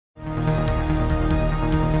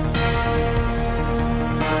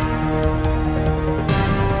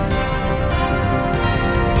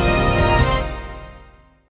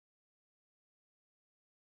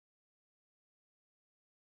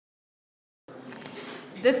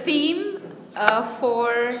The theme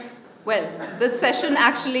this session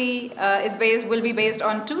actually will be based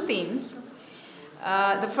on two themes.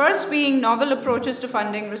 The first being novel approaches to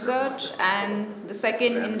funding research, and the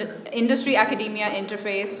second, industry-academia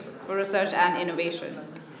interface for research and innovation.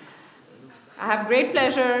 I have great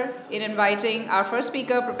pleasure in inviting our first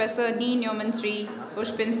speaker, Professor Ni Nyoman Sri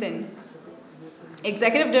Pushpin,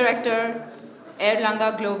 Executive Director,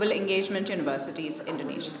 Erlangga Global Engagement Universities,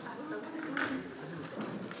 Indonesia.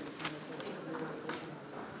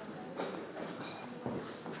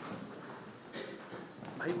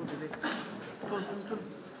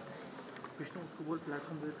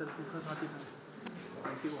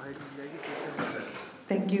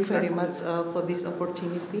 Thank you very much for this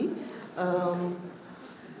opportunity.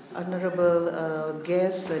 Honorable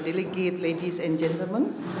guests, delegate, ladies and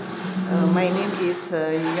gentlemen. My name is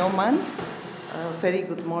Nyoman. Very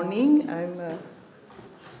good morning.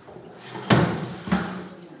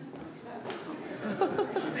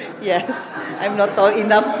 Yes, I'm not tall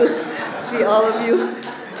enough to see all of you.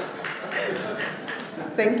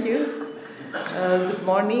 Thank you. Good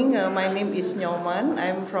morning. My name is Nyoman.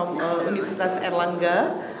 I'm from Universitas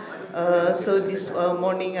Erlangga. So this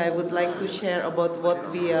morning I would like to share about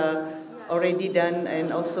what we already done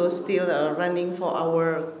and also still running for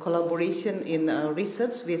our collaboration in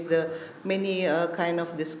research with the many kind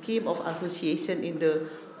of the scheme of association in the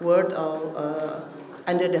world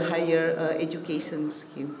under the higher education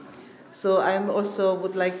scheme. So I also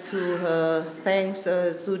would like to thanks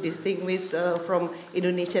to distinguished from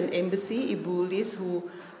Indonesian Embassy, Ibu Liz, who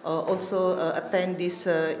also attend this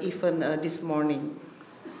event this morning.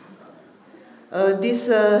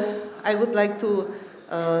 I would like to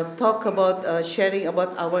talk about sharing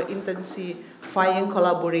about our intensifying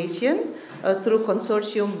collaboration through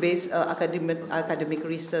consortium-based academic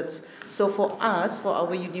research. So for us, for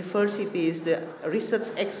our universities, the research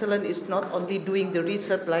excellence is not only doing the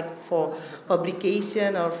research like for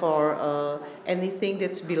publication or for anything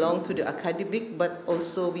that's belong to the academic, but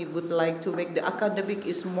also we would like to make the academic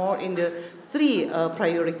is more in the three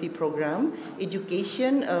priority program: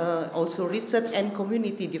 education, also research, and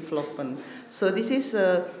community development. So this is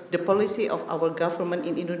the policy of our government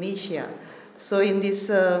in Indonesia. So in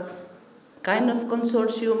this kind of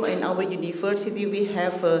consortium in our university, we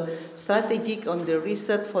have a strategic on the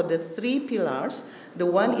research for the three pillars. The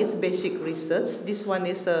one is basic research. This one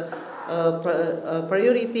is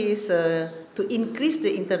priority is to increase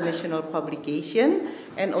the international publication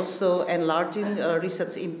and also enlarging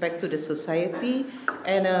research impact to the society,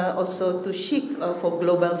 and also to seek for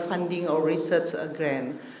global funding or research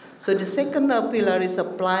grant. So the second pillar is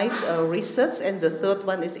applied research, and the third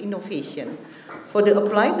one is innovation. For the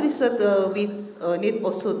applied research, we need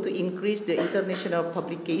also to increase the international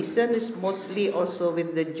publication. It's mostly also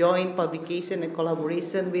with the joint publication and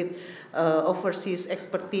collaboration with overseas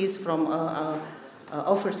expertise from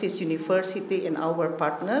overseas university and our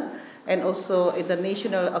partner, and also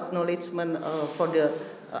international acknowledgement for the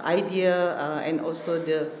idea and also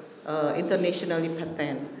the internationally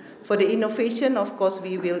patent. For the innovation, of course,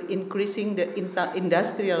 we will increasing the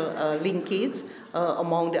industrial linkage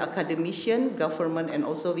among the academician, government, and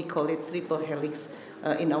also we call it triple helix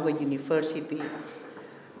in our university.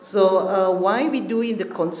 So why we do in the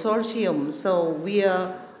consortium? So we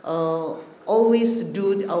are always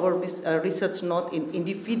do our research not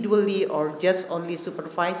individually or just only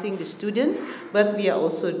supervising the student, but we are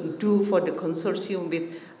also do for the consortium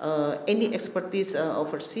with any expertise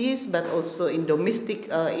overseas, but also in domestic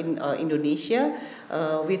in Indonesia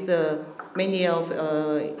with many of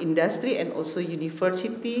industry and also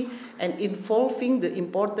university, and involving the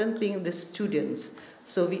important thing, the students.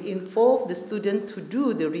 So we involve the student to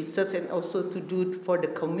do the research and also to do for the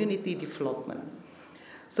community development.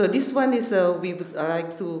 So this one is we would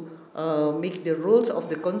like to make the roles of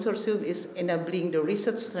the consortium is enabling the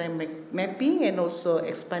research trend mapping and also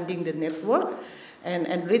expanding the network and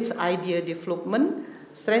enrich idea development,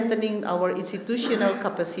 strengthening our institutional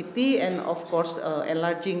capacity, and of course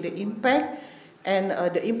enlarging the impact, and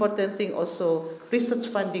the important thing also research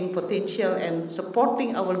funding potential and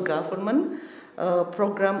supporting our government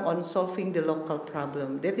program on solving the local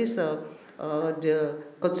problem. That is the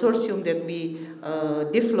consortium that we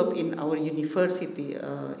develop in our university,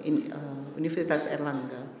 in Universitas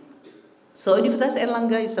Erlangga. So Universitas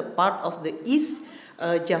Erlangga is a part of the East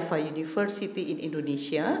Java University in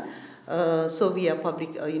Indonesia. So we are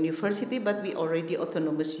public university, but we already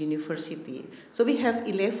autonomous university. So we have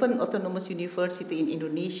 11 autonomous university in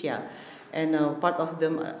Indonesia, and part of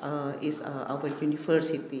them is our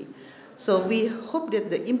university. So we hope that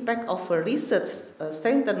the impact of research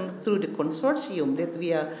strengthened through the consortium that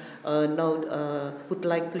we are now would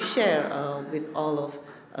like to share with all of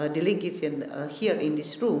delegation here in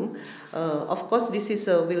this room. Of course, this is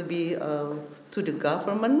will be to the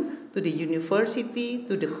government, to the university,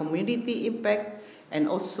 to the community impact, and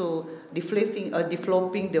also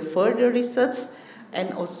developing the further research,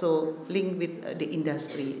 and also link with the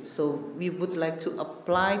industry. So we would like to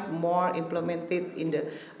apply more, implement it in the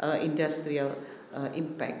industrial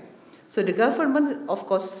impact. So the government, of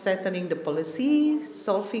course, strengthening the policy,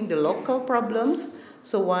 solving the local problems.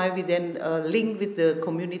 So why we then link with the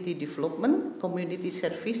community development, community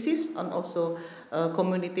services, and also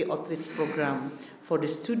community outreach program for the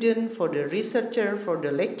student, for the researcher, for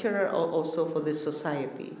the lecturer, or also for the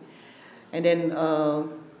society. And then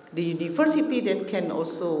the university then can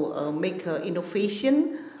also make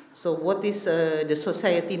innovation. So what is the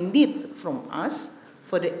society need from us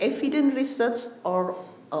for the evidence research, or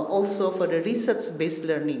also for the research-based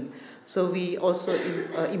learning. So we also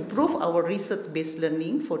improve our research-based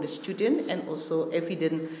learning for the student, and also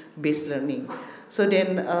evidence-based learning. So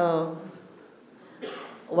then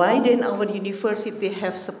why then our university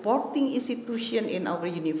have supporting institution in our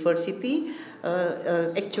university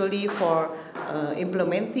actually for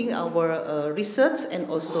implementing our research and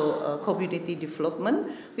also community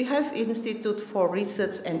development. We have Institute for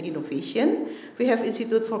Research and Innovation. We have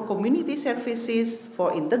Institute for Community Services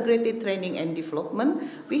for Integrated Training and Development.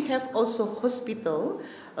 We have also hospital,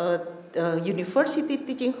 university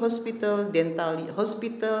teaching hospital, dental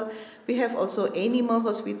hospital. We have also animal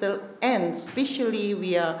hospital, and especially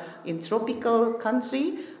we are in tropical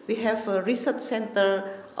country. We have a research center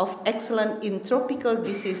of excellence in tropical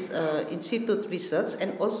disease institute research,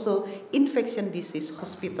 and also infection disease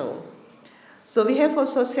hospital. So we have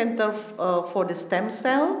also center for the stem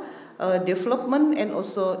cell development, and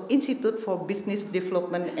also Institute for Business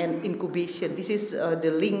Development and Incubation. This is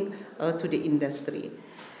the link to the industry.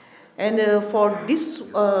 And for this,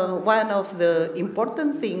 one of the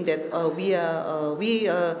important thing that we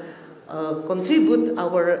contribute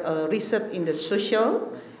our research in the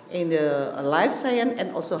social, in the life science,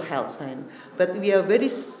 and also health science. But we are very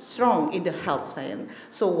strong in the health science.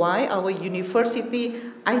 So why our university,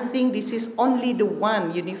 I think this is only the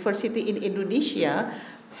one university in Indonesia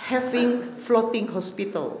having floating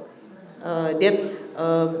hospital that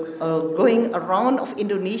going around of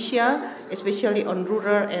Indonesia, especially on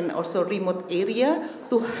rural and also remote area,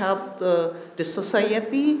 to help the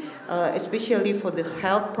society, especially for the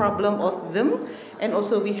health problem of them. And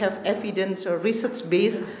also we have evidence research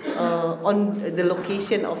based on the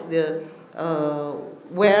location of the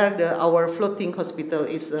where our floating hospital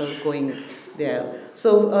is going there.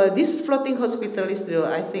 So this floating hospital is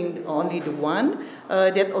I think only the one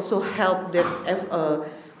that also helped that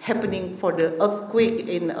happening for the earthquake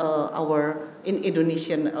in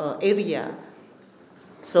Indonesian area.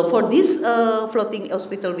 So for this floating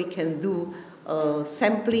hospital, we can do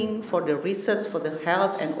sampling for the research for the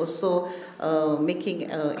health, and also making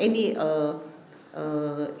any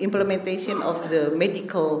implementation of the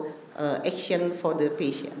medical action for the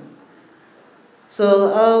patient.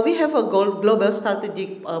 So we have a global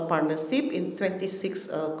strategic partnership in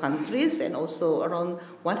 26 countries, and also around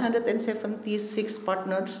 176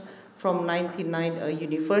 partners from 99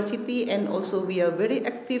 universities. And also we are very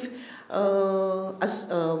active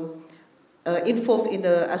involved in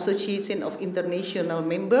the Association of International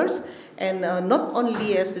Members, and not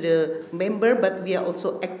only as the member, but we are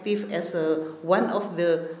also active as one of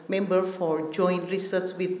the member for joint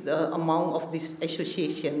research with among of this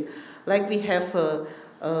association. Like we have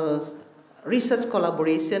research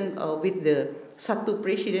collaboration with the Satu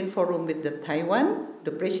President Forum with the Taiwan, the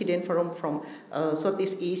President Forum from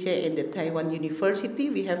Southeast Asia and the Taiwan University.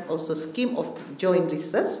 We have also scheme of joint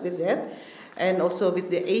research with that, and also with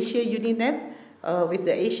the Asia Uninet, with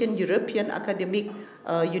the Asian European Academic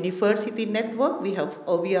University Network. We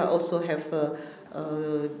also have a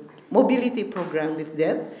mobility program with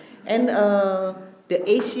that, and the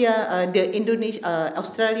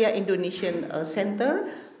Australia-Indonesian Center.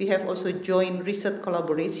 We have also joint research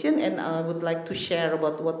collaboration, and I would like to share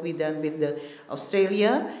about what we done with the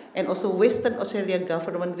Australia, and also Western Australia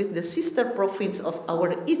government with the sister province of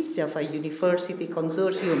our East Java University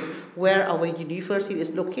Consortium, where our university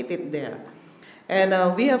is located there. And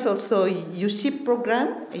we have also USIP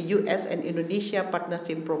program, a US and Indonesia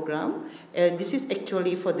partnership program. This is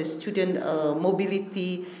actually for the student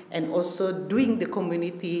mobility, and also doing the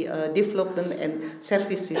community development and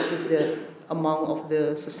services with the among of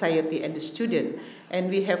the society and the student.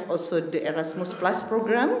 And we have also the Erasmus Plus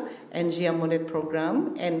program and GIA Monet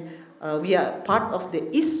program, and we are part of the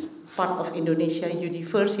East part of Indonesia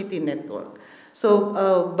University Network. So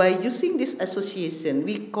by using this association,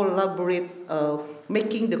 we collaborate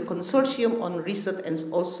making the consortium on research and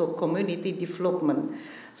also community development.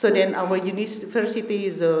 So then our university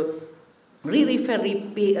is really very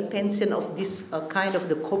pay attention of this kind of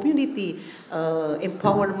the community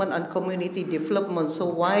empowerment and community development. So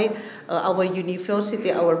why our university,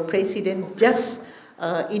 our president just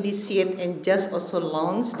initiate and just also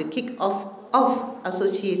launched the kick-off of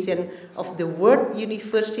association of the World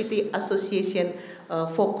University Association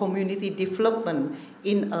for Community Development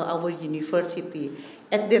in our university.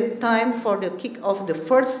 At that time, for the kick-off, the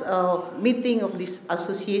first meeting of this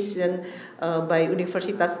association by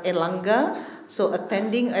Universitas Erlangga, so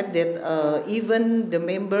attending at that even the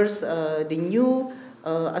members, the new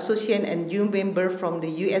association and new member from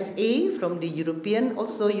the USA, from the European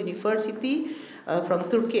also university, from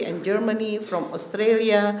Turkey and Germany, from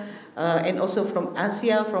Australia, and also from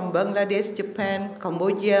Asia, from Bangladesh, Japan,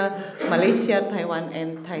 Cambodia, Malaysia, Taiwan,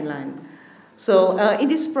 and Thailand. So in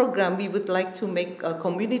this program, we would like to make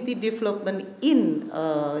community development in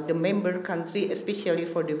the member country, especially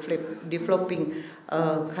for the developing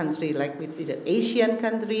country, like with the ASEAN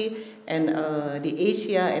country and the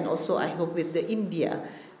Asia, and also I hope with the India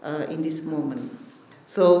in this moment.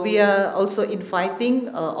 So we are also inviting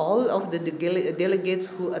all of the delegates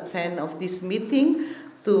who attend of this meeting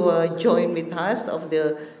to join with us of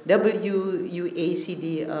the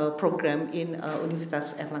WUACD program in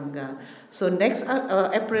Universitas Erlangga. So next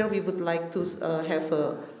April, we would like to have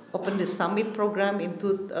open the summit program in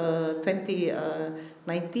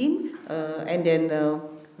 2019, and then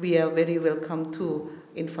we are very welcome to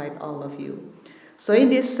invite all of you. So in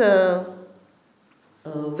this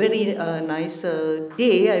very nice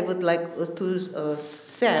day, I would like to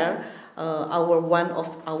share one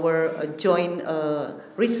of our joint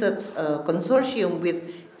research consortium with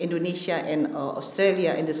Indonesia and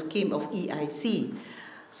Australia in the scheme of EIC.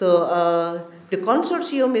 So the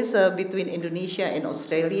consortium is between Indonesia and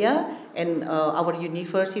Australia, and our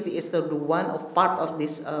university is the one of part of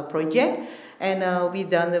this project. And we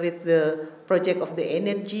done with the project of the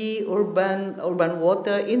energy, urban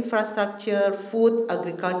water, infrastructure, food,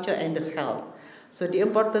 agriculture, and the health. So the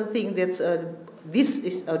important thing that's this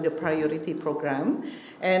is the priority program,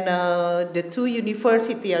 and the two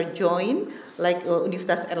universities are joined, like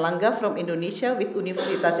Universitas Erlangga from Indonesia with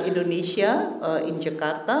Universitas Indonesia in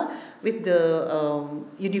Jakarta with the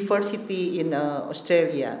university in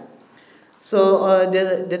Australia. So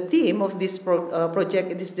the theme of this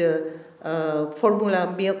project is the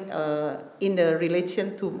formula milk in the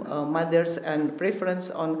relation to mothers and preference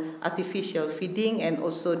on artificial feeding, and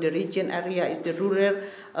also the region area is the rural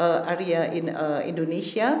area in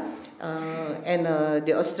Indonesia, and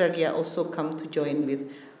the Australia also come to join with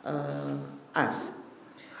us.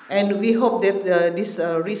 And we hope that this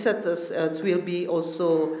research will be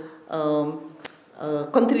also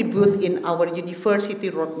contribute in our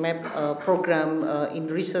university roadmap program in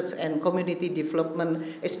research and community development,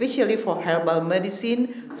 especially for herbal medicine,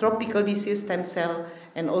 tropical disease, stem cell,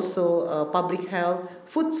 and also public health,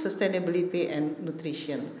 food sustainability, and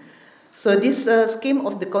nutrition. So this scheme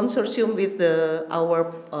of the consortium with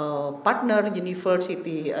our partner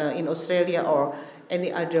university in Australia or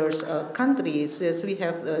any other countries, as we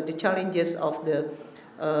have the challenges of the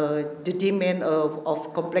demand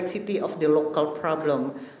of complexity of the local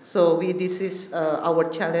problem. So this is our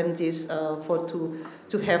challenges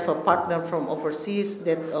to have a partner from overseas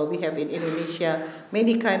that we have in Indonesia,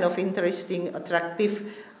 many kind of interesting,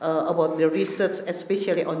 attractive about the research,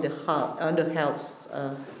 especially on the health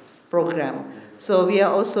program. So we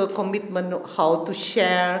are also commitment how to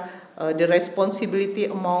share the responsibility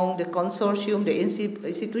among the consortium, the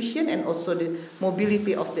institution, and also the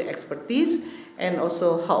mobility of the expertise. And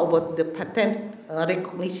also how about the patent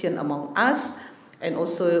recognition among us, and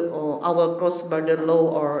also our cross-border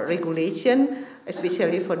law or regulation,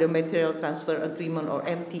 especially for the material transfer agreement or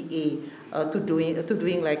MTA, to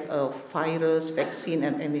doing like virus, vaccine,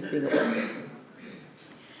 and anything about it.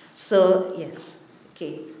 So yes,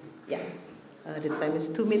 okay, yeah, the time is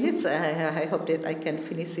 2 minutes. I hope that I can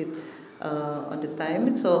finish it on the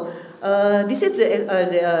time. So this is the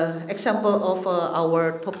example of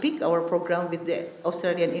our topic, our program with the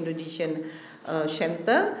Australian Indonesian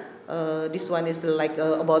Center. This one is like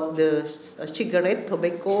about the cigarette,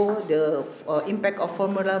 tobacco, the impact of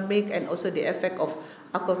formula milk, and also the effect of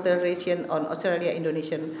acculturation on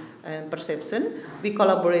Australia-Indonesian perception. We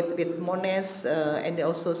collaborate with Monash and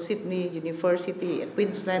also Sydney University,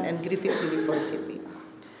 Queensland, and Griffith University.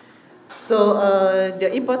 So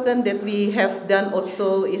the important that we have done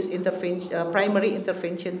also is primary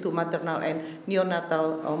intervention to maternal and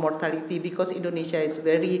neonatal mortality, because Indonesia is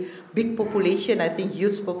very big population, I think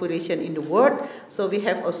huge population in the world. So we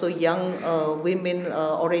have also young women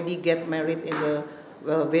already get married in the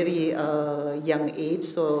very young age.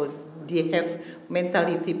 So they have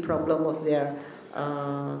mentality problem of their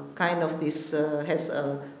kind of this has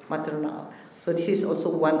a maternal. So this is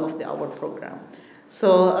also one of our program.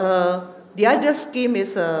 So the other scheme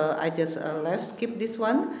is, I just skip this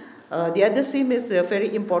one. The other scheme is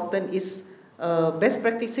very important, is best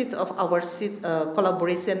practices of our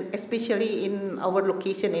collaboration, especially in our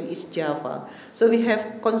location in East Java. So we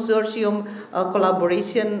have consortium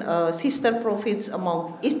collaboration, sister province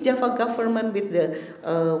among East Java government with the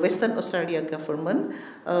Western Australia government.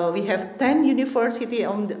 We have 10 universities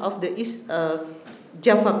of the East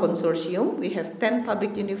Java Consortium. We have 10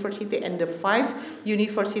 public university and the 5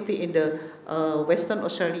 university in the Western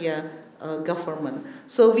Australia government.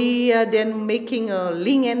 So we are then making a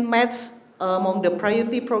link and match among the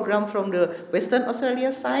priority program from the Western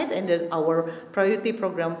Australia side and then our priority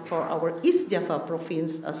program for our East Java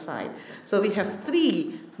province side. So we have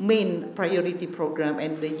 3 main priority program,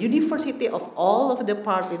 and the university of all of the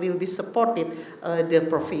party will be supported the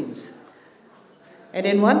province. And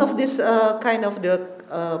then one of this kind of the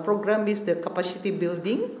program is the capacity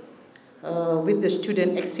building with the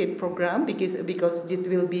student exchange program, because it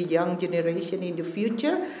will be young generation in the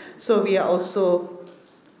future. So we are also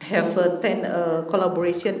have 10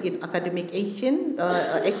 collaboration in academic exchange.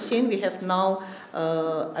 We have now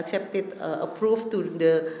accepted, approved to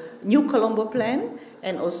the New Colombo plan,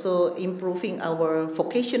 and also improving our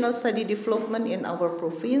vocational study development in our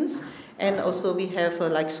province. And also we have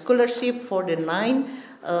like scholarship for the 9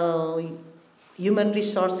 human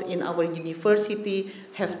resource in our university,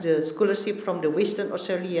 have the scholarship from the Western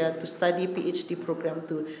Australia to study PhD program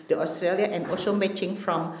to the Australia, and also matching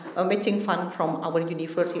fund from our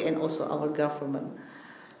university and also our government.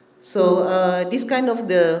 So this kind of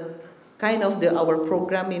our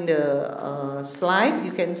program in the slide,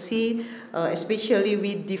 you can see, especially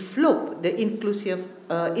we develop the inclusive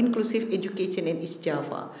education in East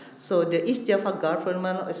Java. So the East Java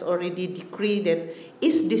government has already decreed that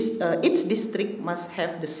each district must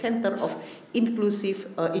have the center of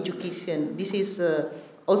inclusive education. This is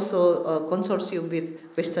also a consortium with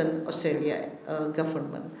Western Australia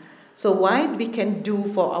government. So what we can do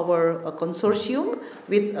for our consortium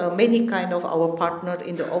with many kind of our partner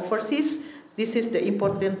in the overseas, this is the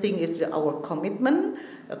important thing, is our commitment,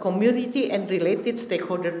 community and related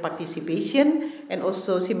stakeholder participation, and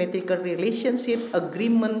also symmetrical relationship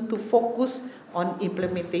agreement to focus on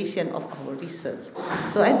implementation of our research.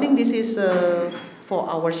 So I think this is for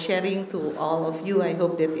our sharing to all of you. I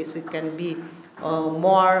hope that it can be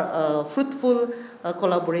more fruitful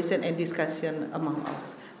collaboration and discussion among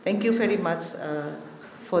us. Thank you very much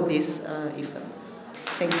for this event.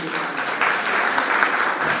 Thank you.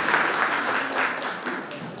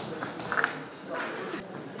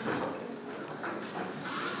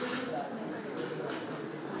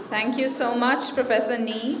 Thank you so much, Professor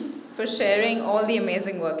Nee, for sharing all the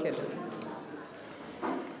amazing work you're doing.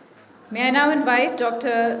 May I now invite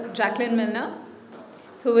Dr. Jacqueline Milner,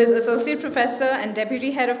 who is Associate Professor and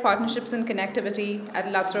Deputy Head of Partnerships and Connectivity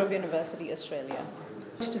at La Trobe University, Australia.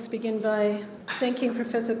 I'll just begin by thanking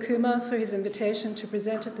Professor Kumar for his invitation to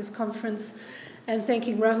present at this conference, and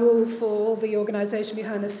thanking Rahul for all the organisation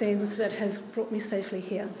behind the scenes that has brought me safely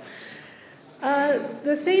here.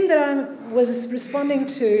 The theme that I was responding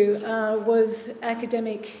to was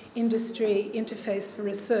academic industry interface for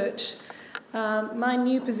research. My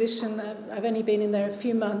new position, I've only been in there a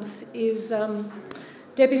few months, is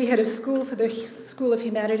Deputy Head of School for the School of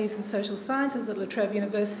Humanities and Social Sciences at La Trobe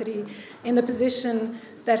University, in the position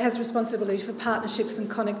that has responsibility for partnerships and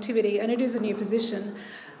connectivity, and it is a new position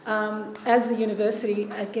as the university,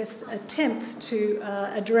 I guess, attempts to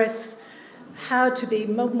address how to be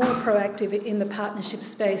more proactive in the partnership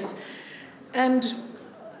space. And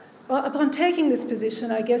upon taking this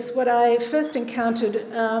position, I guess what I first encountered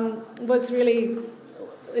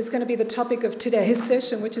is going to be the topic of today's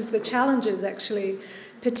session, which is the challenges, actually,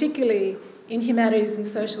 particularly in humanities and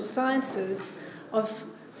social sciences, of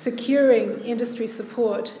securing industry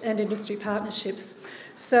support and industry partnerships.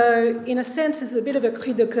 So, in a sense, it's a bit of a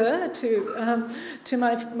cri de coeur to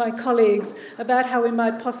my colleagues about how we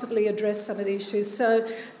might possibly address some of the issues. So,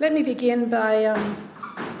 let me begin by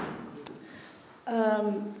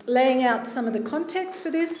laying out some of the context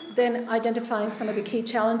for this, then identifying some of the key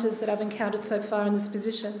challenges that I've encountered so far in this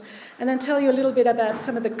position, and then tell you a little bit about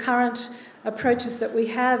some of the current approaches that we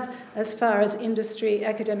have as far as industry,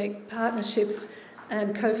 academic partnerships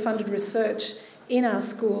and co-funded research in our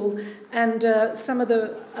school, and some of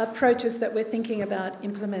the approaches that we're thinking about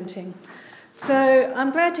implementing. So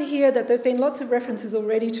I'm glad to hear that there have been lots of references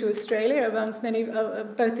already to Australia amongst many,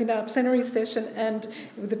 both in our plenary session and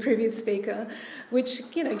with the previous speaker,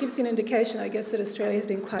 which gives you an indication, I guess, that Australia has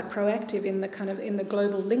been quite proactive in the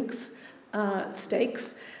global links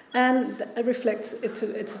stakes, and it reflects it's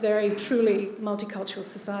a very truly multicultural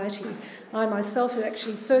society. I myself is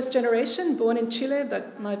actually first generation, born in Chile,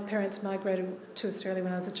 but my parents migrated to Australia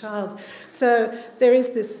when I was a child. So there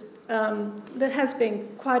is this. There has been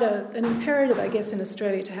quite an imperative, I guess, in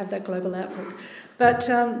Australia to have that global outlook. But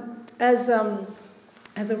as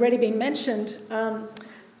has already been mentioned,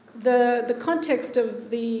 the context of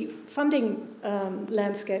the funding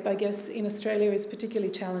landscape, I guess, in Australia is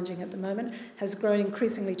particularly challenging at the moment, has grown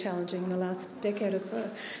increasingly challenging in the last decade or so,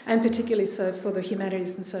 and particularly so for the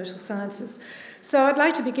humanities and social sciences. So I'd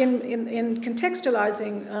like to begin in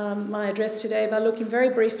contextualising my address today by looking very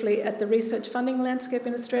briefly at the research funding landscape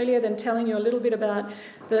in Australia, then telling you a little bit about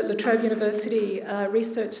the La Trobe University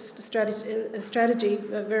research strategy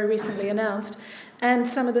very recently announced, and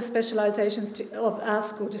some of the specialisations of our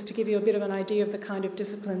school, just to give you a bit of an idea of the kind of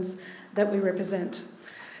disciplines that we represent.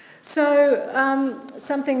 So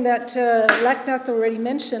something that Laknath already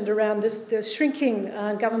mentioned around the shrinking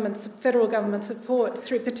federal government support,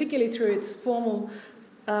 particularly through its formal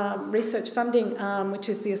research funding arm, which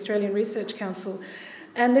is the Australian Research Council.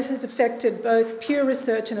 And this has affected both pure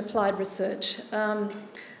research and applied research.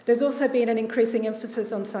 There's also been an increasing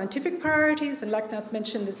emphasis on scientific priorities, and Laknath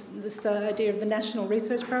mentioned this idea of the national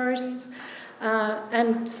research priorities,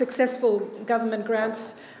 and successful government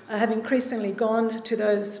grants have increasingly gone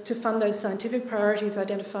to fund those scientific priorities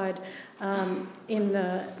identified in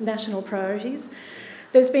national priorities.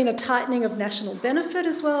 There's been a tightening of national benefit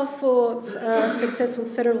as well for successful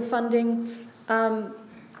federal funding.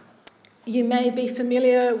 You may be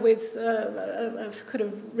familiar with a kind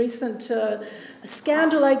of recent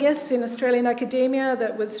scandal, I guess, in Australian academia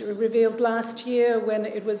that was revealed last year when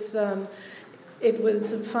it was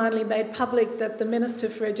finally made public that the Minister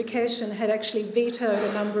for Education had actually vetoed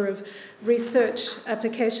a number of research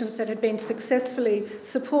applications that had been successfully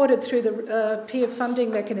supported through the peer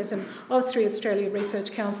funding mechanism of the Australian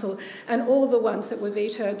Research Council, and all the ones that were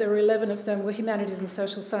vetoed, there were 11 of them, were humanities and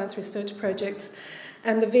social science research projects.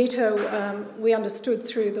 And the veto, we understood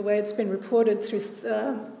through the way it's been reported through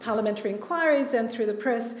parliamentary inquiries and through the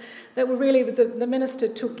press, that were really the minister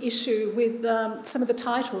took issue with some of the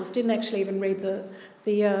titles, didn't actually even read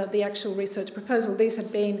the actual research proposal. These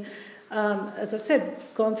had been, as I said,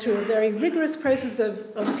 gone through a very rigorous process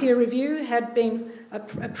of peer review, had been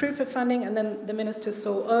approved for funding, and then the minister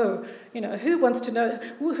saw, who wants to know,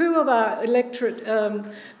 who of our electorate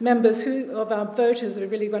members, who of our voters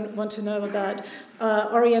really want to know about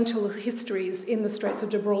Oriental histories in the Straits of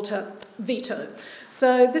Gibraltar? Veto.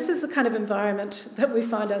 So this is the kind of environment that we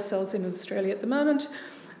find ourselves in Australia at the moment.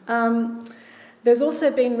 There's also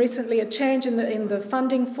been recently a change in the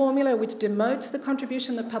funding formula which demotes the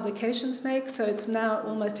contribution that publications make, so it's now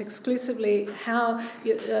almost exclusively how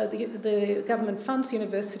the government funds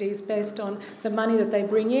universities based on the money that they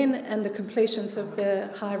bring in and the completions of their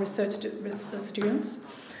higher research students.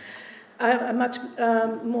 A much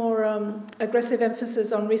more aggressive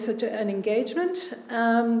emphasis on research and engagement,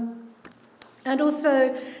 and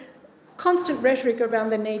also constant rhetoric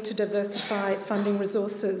around the need to diversify funding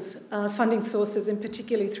sources, and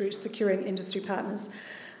particularly through securing industry partners.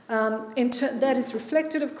 That is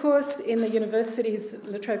reflected, of course, in the university's,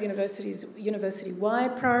 La Trobe University's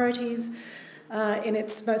university-wide priorities, in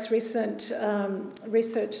its most recent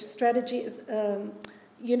research strategy.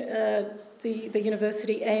 The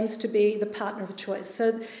university aims to be the partner of choice.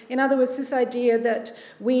 So, in other words, this idea that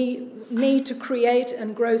we need to create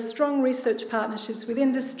and grow strong research partnerships with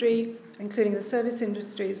industry, including the service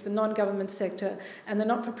industries, the non-government sector, and the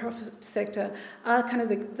not-for-profit sector, are kind of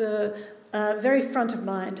the very front of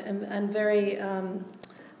mind and very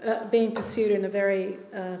being pursued in a very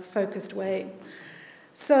focused way.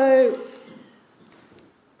 So,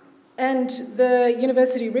 and the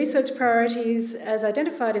university research priorities, as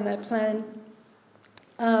identified in that plan,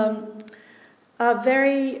 are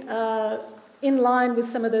very in line with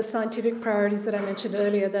some of the scientific priorities that I mentioned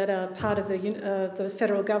earlier that are part of the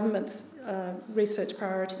federal government's research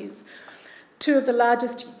priorities. Two of the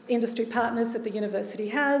largest industry partners that the university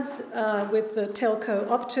has, with the telco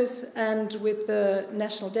Optus and with the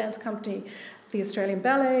National Dance Company, the Australian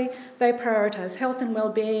Ballet. They prioritise health and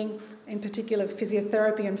well-being, in particular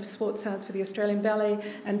physiotherapy and sports science for the Australian Ballet,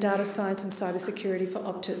 and data science and cybersecurity for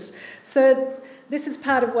Optus. So this is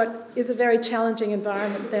part of what is a very challenging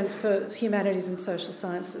environment then for humanities and social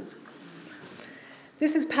sciences.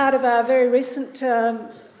 This is part of our very recent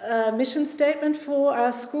mission statement for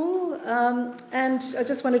our school, and I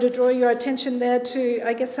just wanted to draw your attention there to,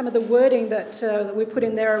 I guess, some of the wording that we put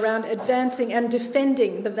in there around advancing and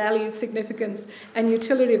defending the value, significance and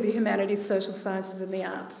utility of the humanities, social sciences and the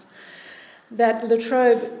arts. That La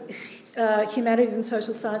Trobe Humanities and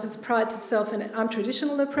Social Sciences prides itself in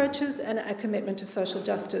untraditional approaches and a commitment to social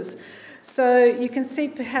justice. So you can see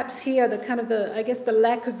perhaps here the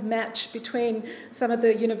lack of match between some of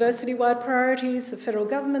the university-wide priorities, the federal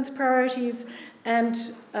government's priorities, and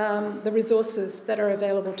the resources that are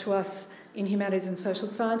available to us in humanities and social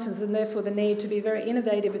sciences, and therefore the need to be very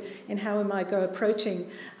innovative in how we might go approaching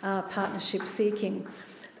partnership seeking.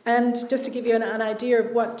 And just to give you an idea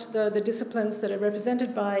of what the disciplines that are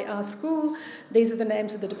represented by our school, these are the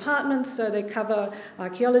names of the departments. So they cover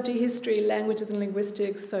archaeology, history, languages and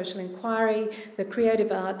linguistics, social inquiry, the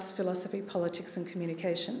creative arts, philosophy, politics and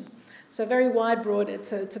communication. So very wide, broad.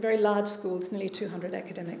 It's a very large school. It's nearly 200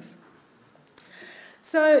 academics.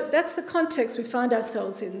 So that's the context we find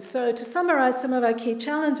ourselves in. So to summarise some of our key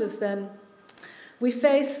challenges then, we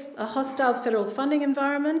face a hostile federal funding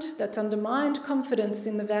environment that's undermined confidence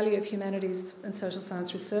in the value of humanities and social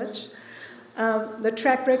science research. The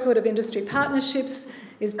track record of industry partnerships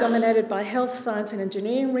is dominated by health, science and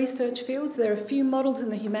engineering research fields. There are few models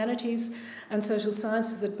in the humanities and social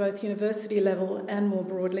sciences at both university level and more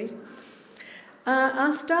broadly.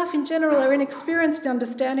 Our staff in general are inexperienced in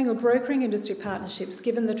understanding or brokering industry partnerships,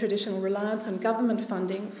 given the traditional reliance on government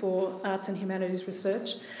funding for arts and humanities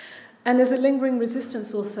research. And there's a lingering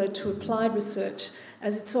resistance also to applied research,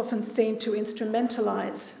 as it's often seen to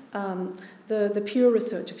instrumentalise the pure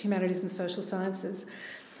research of humanities and social sciences.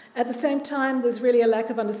 At the same time, there's really a lack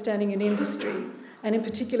of understanding in industry, and in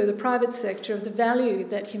particular the private sector, of the value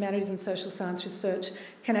that humanities and social science research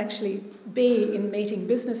can actually be in meeting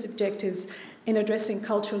business objectives, in addressing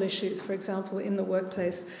cultural issues, for example, in the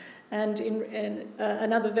workplace. And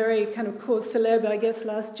another very kind of cause célèbre, I guess,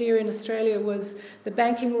 last year in Australia was the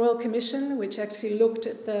Banking Royal Commission, which actually looked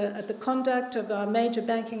at the conduct of our major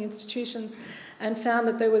banking institutions and found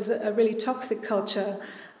that there was a really toxic culture,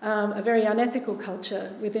 a very unethical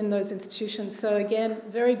culture within those institutions. So again,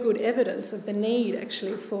 very good evidence of the need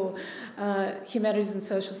actually for humanities and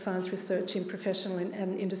social science research in professional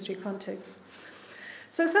and industry contexts.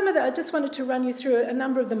 So I just wanted to run you through a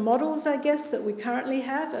number of the models, I guess, that we currently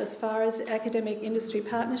have as far as academic industry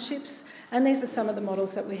partnerships. And these are some of the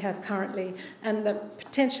models that we have currently and that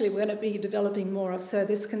potentially we're going to be developing more of. So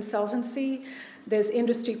there's consultancy, there's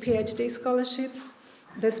industry PhD scholarships,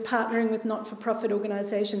 there's partnering with not-for-profit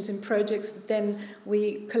organisations in projects that then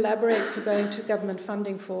we collaborate for going to government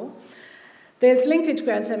funding for. There's linkage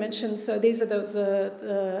grants I mentioned, so these are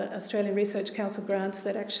the Australian Research Council grants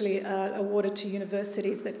that actually are awarded to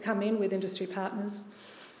universities that come in with industry partners.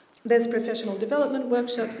 There's professional development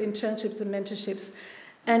workshops, internships and mentorships,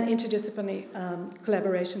 and interdisciplinary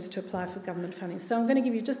collaborations to apply for government funding. So I'm going to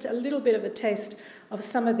give you just a little bit of a taste of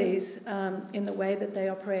some of these in the way that they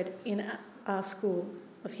operate in our School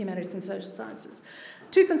of Humanities and Social Sciences.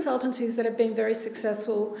 Two consultancies that have been very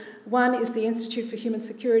successful. One is the Institute for Human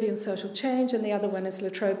Security and Social Change, and the other one is La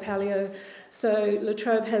Trobe Paleo. So La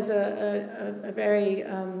Trobe has a very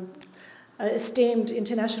esteemed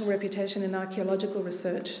international reputation in archaeological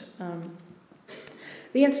research.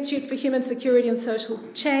 The Institute for Human Security and Social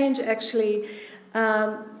Change actually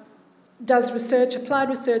does research, applied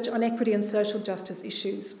research on equity and social justice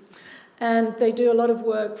issues. And they do a lot of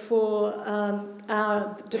work for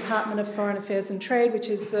our Department of Foreign Affairs and Trade, which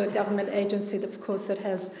is the government agency, that, of course, that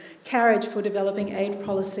has carriage for developing aid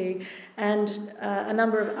policy, and a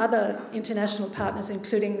number of other international partners,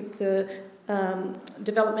 including the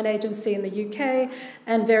Development Agency in the UK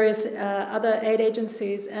and various other aid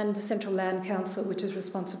agencies, and the Central Land Council, which is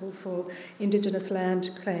responsible for Indigenous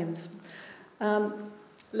land claims.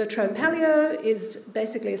 La Trobe Paleo is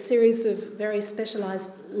basically a series of very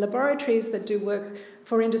specialised laboratories that do work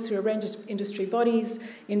for industry, a range of industry bodies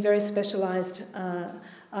in very specialised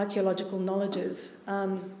archaeological knowledges.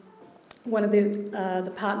 One of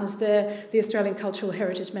the partners there, the Australian Cultural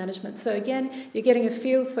Heritage Management. So again, you're getting a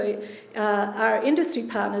feel for our industry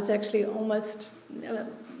partners actually almost,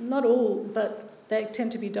 not all, but they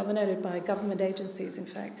tend to be dominated by government agencies, in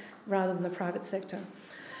fact, rather than the private sector.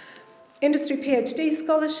 Industry PhD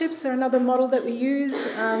scholarships are another model that we use.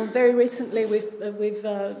 Very recently we've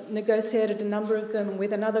negotiated a number of them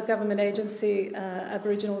with another government agency,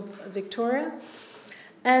 Aboriginal Victoria,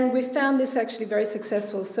 and we found this actually very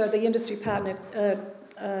successful. So the industry partner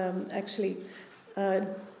actually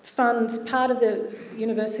funds part of the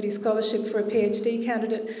university scholarship for a PhD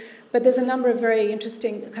candidate, but there's a number of very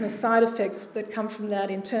interesting kind of side effects that come from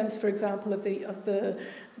that in terms, for example, of the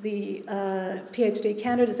PhD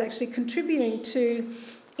candidate is actually contributing to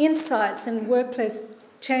insights and workplace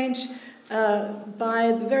change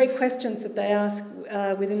by the very questions that they ask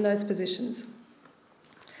within those positions.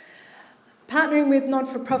 Partnering with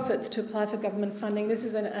not-for-profits to apply for government funding. This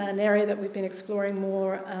is an area that we've been exploring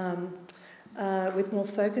more with more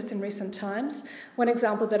focus in recent times. One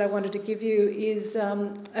example that I wanted to give you is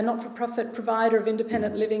a not-for-profit provider of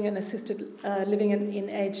independent living and assisted living in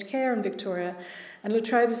aged care in Victoria. And La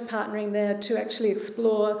Trobe is partnering there to actually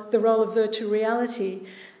explore the role of virtual reality,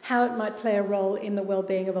 how it might play a role in the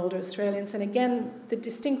well-being of older Australians. And again, the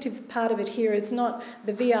distinctive part of it here is not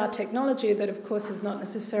the VR technology, that of course is not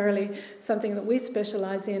necessarily something that we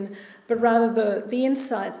specialise in, but rather the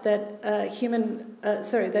insight that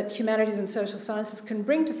that humanities and social sciences can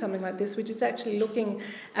bring to something like this, which is actually looking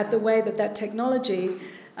at the way that technology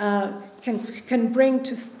can bring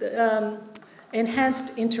to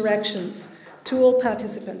enhanced interactions to all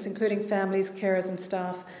participants, including families, carers and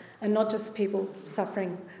staff, and not just people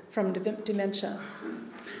suffering from dementia.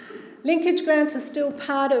 Linkage grants are still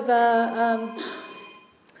part of our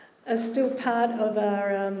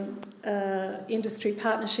industry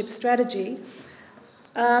partnership strategy.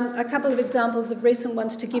 A couple of examples of recent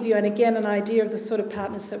ones to give you, and again, an idea of the sort of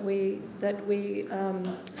partners that we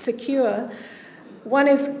secure. One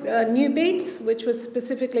is New Beats, which was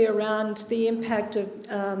specifically around the impact of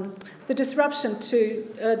the disruption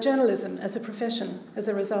to journalism as a profession as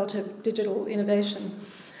a result of digital innovation.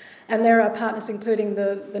 And there are partners including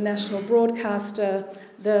the national broadcaster,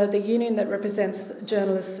 the union that represents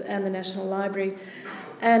journalists and the National Library,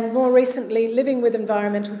 and more recently, Living with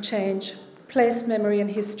Environmental Change, Place, Memory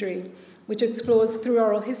and History, which explores through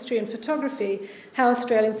oral history and photography how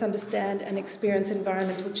Australians understand and experience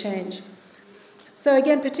environmental change. So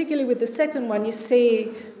again, particularly with the second one, you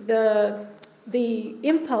see the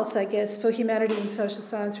impulse, I guess, for humanities and social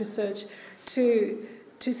science research to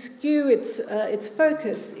skew its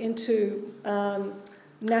focus into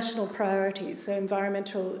national priorities, so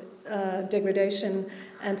environmental degradation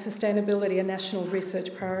and sustainability are national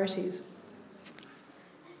research priorities.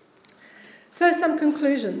 So some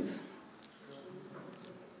conclusions.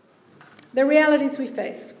 The realities we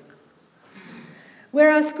face. Where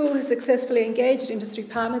our school has successfully engaged industry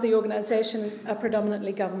partner, the organisation are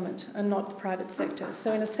predominantly government and not the private sector.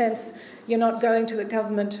 So in a sense, you're not going to the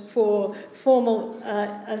government for formal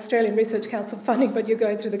Australian Research Council funding, but you're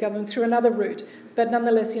going through the government through another route. But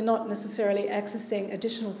nonetheless, you're not necessarily accessing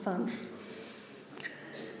additional funds.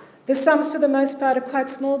 The sums, for the most part, are quite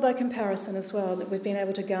small by comparison as well, that we've been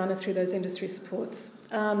able to garner through those industry supports.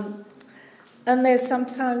 And there's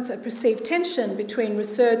sometimes a perceived tension between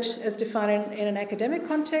research as defined in an academic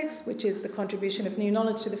context, which is the contribution of new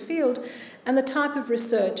knowledge to the field, and the type of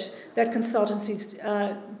research that consultancies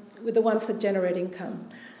were the ones that generate income,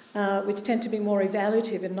 which tend to be more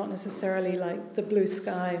evaluative and not necessarily like the blue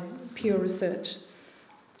sky, pure research.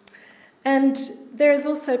 And there is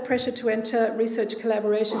also pressure to enter research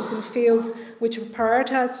collaborations in fields which are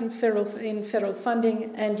prioritised in federal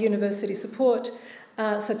funding and university support,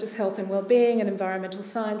 such as health and well-being and environmental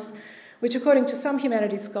science, which according to some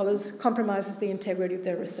humanities scholars compromises the integrity of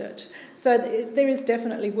their research. So there is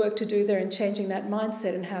definitely work to do there in changing that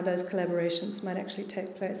mindset and how those collaborations might actually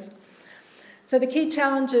take place. So the key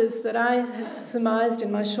challenges that I have surmised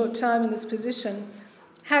in my short time in this position: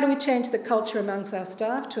 how do we change the culture amongst our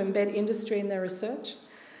staff to embed industry in their research?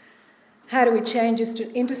 How do we change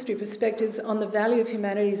industry perspectives on the value of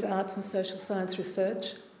humanities, arts and social science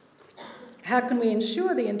research? How can we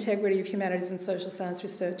ensure the integrity of humanities and social science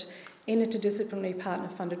research in interdisciplinary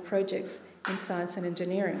partner-funded projects in science and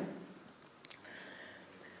engineering?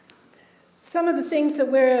 Some of the things that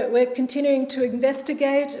we're continuing to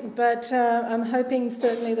investigate, but I'm hoping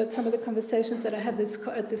certainly that some of the conversations that I had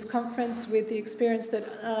at this conference with the experience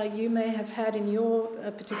that you may have had in your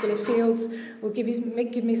particular fields will give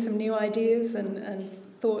me some new ideas and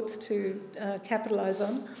thoughts to capitalise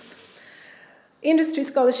on. Industry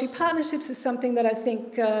scholarship partnerships is something that I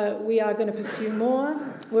think we are going to pursue more.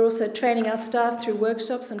 We're also training our staff through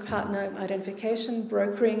workshops and partner identification,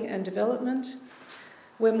 brokering and development.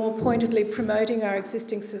 We're more pointedly promoting our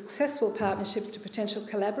existing successful partnerships to potential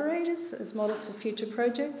collaborators as models for future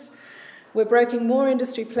projects. We're brokering more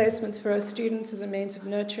industry placements for our students as a means of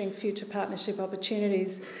nurturing future partnership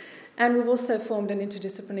opportunities. And we've also formed an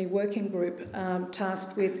interdisciplinary working group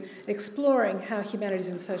tasked with exploring how humanities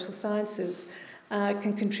and social sciences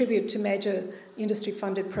can contribute to major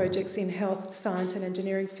industry-funded projects in health, science and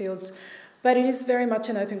engineering fields. But it is very much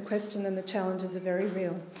an open question and the challenges are very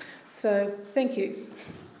real. So, thank you.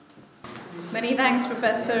 Many thanks,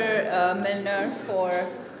 Professor Milner, for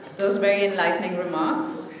those very enlightening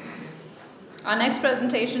remarks. Our next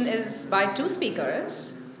presentation is by two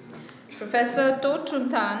speakers. Professor To Trung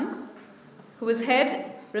Tan, who is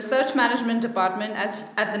Head Research Management Department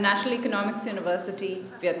at the National Economics University,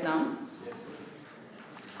 Vietnam,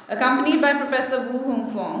 accompanied by Professor Wu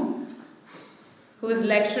Hung Phong, who is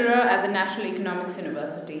lecturer at the National Economics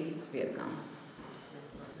University, Vietnam.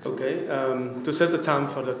 Okay, to set the time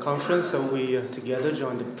for the conference, so we together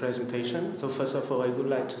join the presentation. So first of all, I would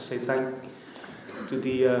like to say thank to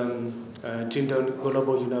the Jindal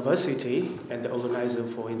Global University and the organizer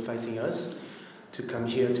for inviting us to come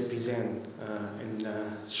here to present and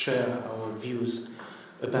share our views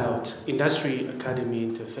about industry-academy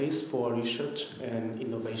interface for research and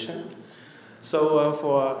innovation. So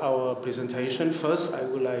for our presentation, first I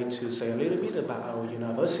would like to say a little bit about our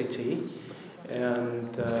university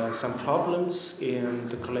and some problems in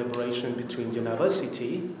the collaboration between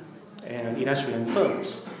university and industry and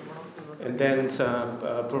firms. And then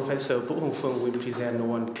Professor Wu Hung Phong will present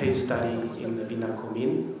one case study in the Vietnam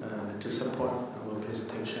Commune to support our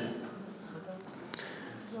presentation.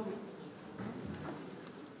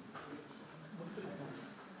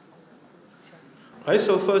 Right,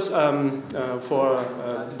 so first, for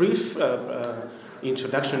a brief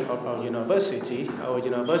introduction of our university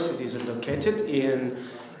is located in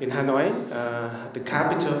Hanoi, the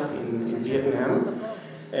capital in Vietnam.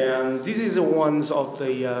 And this is one of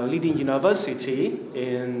the leading university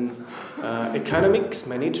in economics,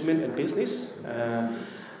 management, and business. There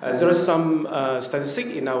are some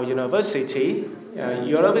statistics in our university.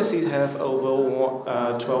 Universities have over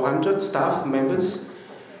 1,200 staff members,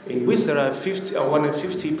 in which there are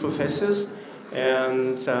 150 professors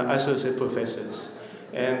and associate professors.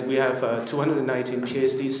 And we have 219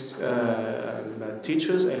 PhDs,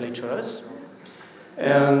 teachers and lecturers.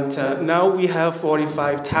 And now we have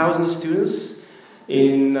 45,000 students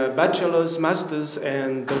in bachelor's, master's,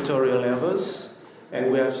 and doctoral levels. And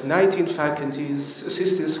we have 19 faculties,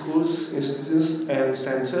 assistant schools, institutes, and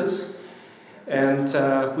centers. And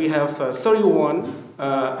we have 31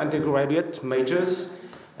 undergraduate majors,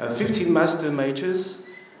 15 master majors,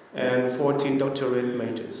 and 14 doctorate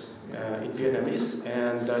majors in Vietnamese,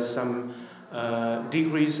 and some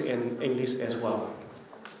degrees in English as well.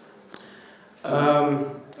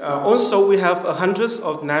 Also, we have hundreds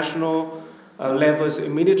of national levels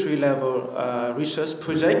and military level research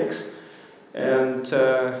projects. And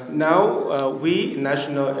now we,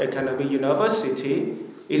 National Economic University,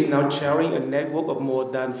 is now chairing a network of more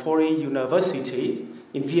than 40 universities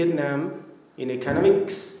in Vietnam in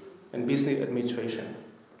economics and business administration.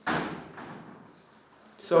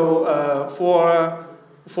 So for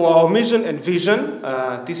our mission and vision,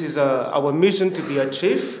 this is our mission to be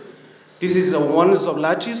achieved. This is one of the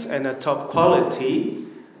largest and top quality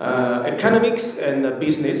economics and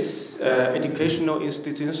business educational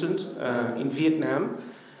institutions in Vietnam,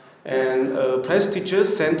 and a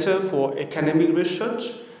prestigious center for economic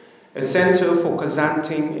research, a center for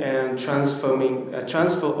consulting and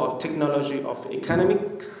transfer of technology of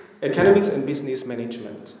economics and business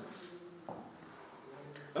management.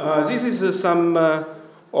 This is some of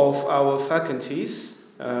our faculties.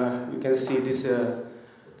 You can see this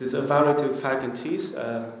a variety of faculties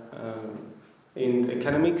in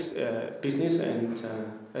economics, business, and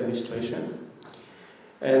administration.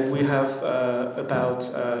 And we have about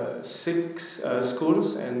 6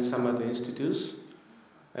 schools and some other institutes,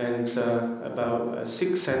 and about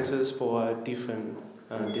 6 centers for different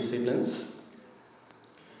disciplines.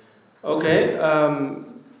 Okay,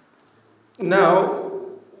 now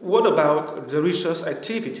what about the research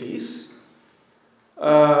activities?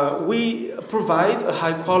 We provide a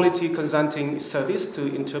high-quality consulting service to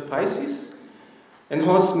enterprises and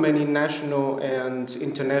host many national and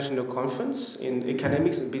international conferences in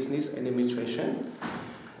economics and business and administration,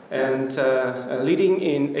 and leading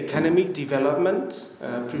in economic development,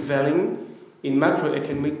 prevailing in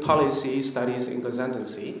macroeconomic policy studies and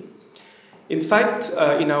consultancy. In fact,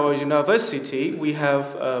 in our university, we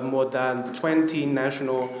have more than 20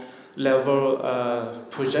 national level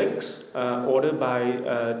projects ordered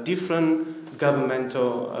by different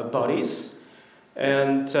governmental bodies,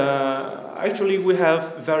 And actually, we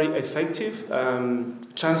have very effective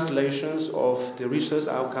translations of the research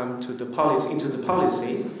outcome to the policy, into the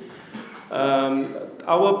policy.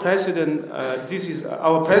 Our president,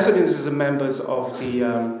 our president is a member of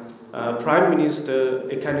the Prime Minister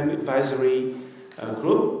Economic Advisory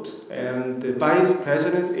Groups, and the Vice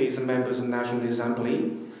President is a member of the National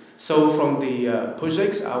Assembly. So from the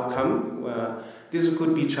project's outcome, this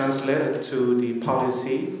could be translated to the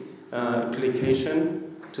policy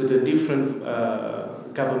implication to the different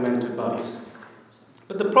governmental bodies.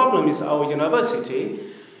 But the problem is our university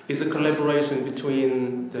is a collaboration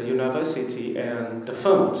between the university and the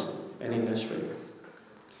firms and industry.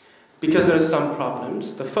 Because there are some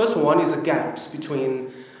problems. The first one is the gaps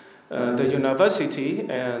between the university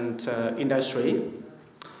and industry.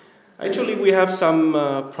 Actually, we have some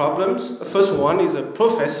problems. The first one is a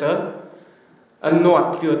professor are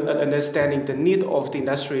not good at understanding the need of the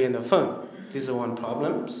industry and the firm. This is one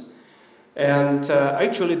problem. And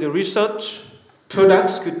actually, the research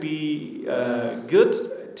products could be good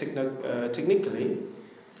technically,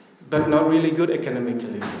 but not really good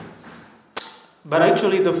economically. But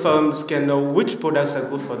actually, the firms can know which products are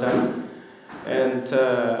good for them, and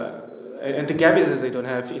the gap is that they don't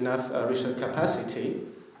have enough research capacity.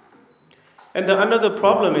 And another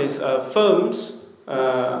problem is firms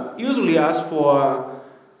usually ask for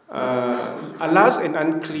large and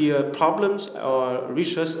unclear problems or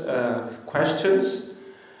research questions,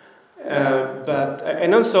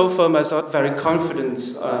 and also firms are not very confident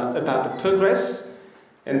about the progress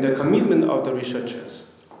and the commitment of the researchers.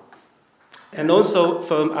 And also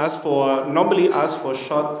firms normally ask for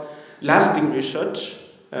short lasting research,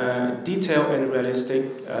 detailed and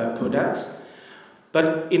realistic products.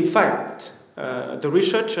 But in fact, the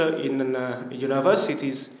researcher in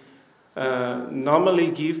universities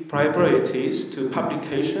normally give priorities to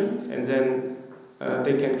publication, and then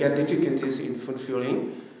they can get difficulties in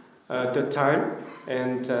fulfilling the time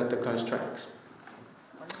and the contracts.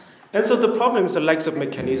 And so the problem is the lack of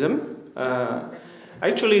mechanism.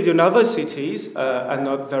 Actually, the universities are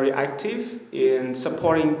not very active in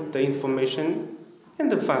supporting the information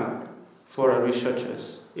and the fund for our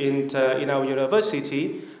researchers. In our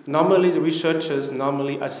university, normally the researchers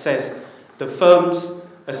assess the firms,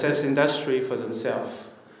 assess industry for themselves.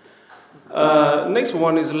 Next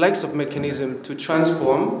one is lack of mechanism to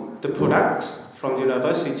transform the products from the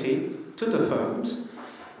university to the firms.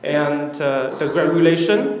 And the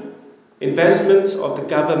regulation, investments of the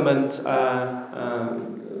government are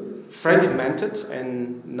fragmented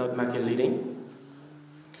and not market leading.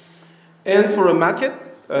 And for a market,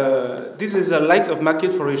 this is a lack of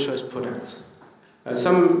market for research products.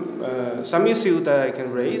 Some issues that I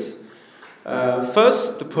can raise.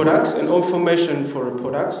 First, the products and information for the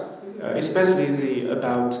products, especially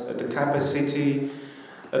about the capacity,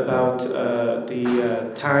 about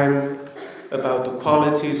the time, about the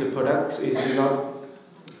qualities of products is not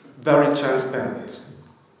very transparent.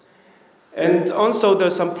 And also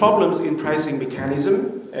there's some problems in pricing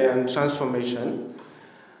mechanism and transformation.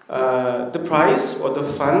 The price or the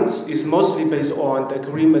funds is mostly based on the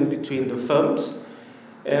agreement between the firms,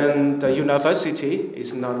 and the university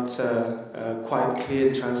is not quite clear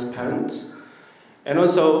and transparent. And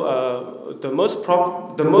also the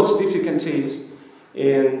most difficulties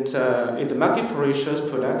in the market for research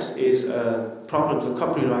products is problems of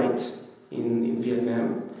copyright in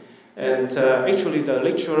Vietnam. And actually the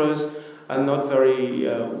lecturers are not very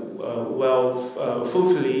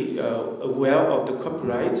fully aware of the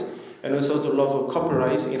copyright, and also the law of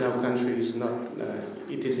copyright in our country is not,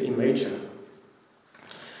 it is immature.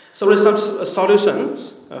 So there are some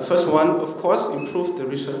solutions. First one, of course, improve the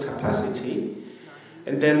research capacity,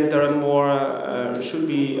 and then there are more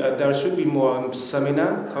there should be more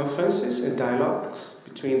seminar, conferences, and dialogues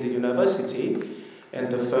between the university and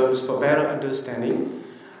the firms for better understanding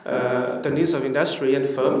the needs of industry and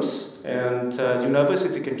firms, and the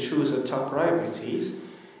university can choose the top priorities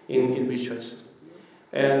in research.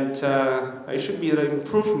 And it should be an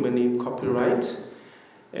improvement in copyright,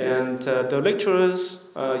 and the lecturers,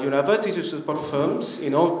 universities should support firms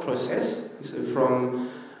in all process, from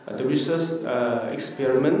the research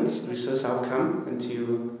experiments, research outcome,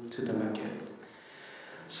 until to the market.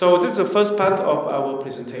 So this is the first part of our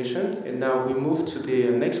presentation, and now we move to the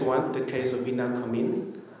next one, the case of Vietnam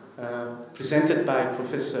Comin, presented by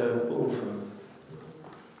Professor Vũ Phương.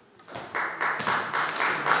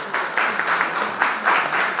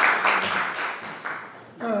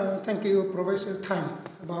 Thank you, Professor Thanh,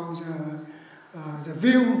 about the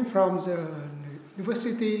view from the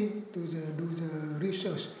university to do the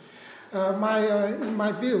research. In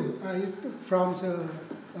my view, is from the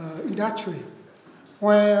industry.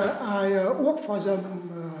 where I worked for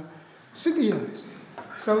them 6 years.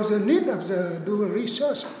 So the need of the dual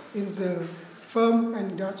research in the firm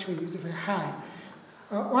and industry is very high.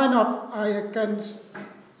 Why not? I can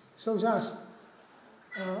show that.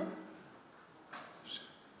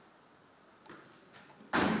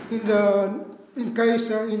 In the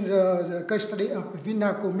case study of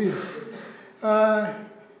Vinacomin,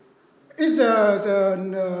 it's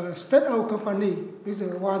the state-owned company. Is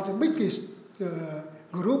one of the biggest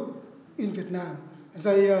group in Vietnam.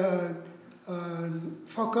 They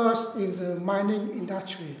focus in the mining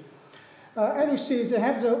industry. And you see, they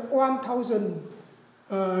have the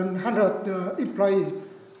 1,100 employees,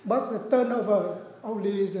 but the turnover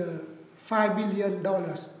only is $5 billion.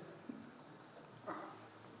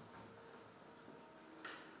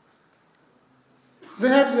 They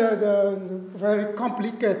have the very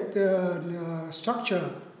complicated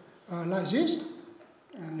structure like this.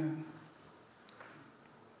 And,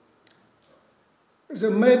 the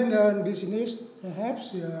main business they have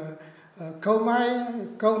coal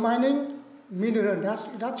mining, mineral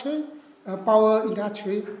industry, power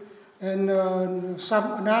industry, and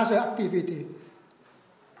some another activity.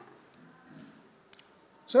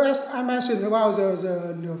 So as I mentioned about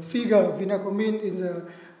the figure of Vinacomin in the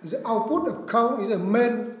output of coal is the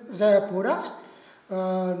main their products.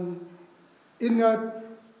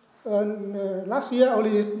 Last year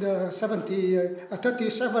only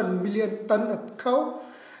 37 million tons of coal,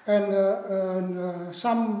 and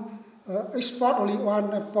some export only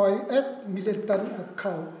 1.8 million tons of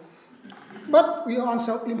coal. But we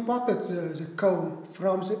also imported the coal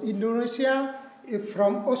from Indonesia,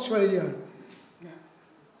 from Australia.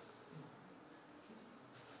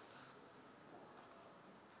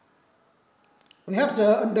 We have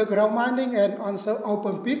the underground mining and also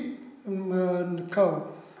open pit coal.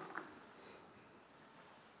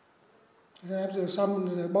 We have some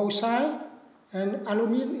bauxite and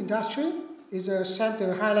aluminum industry is the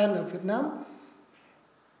center highland of Vietnam.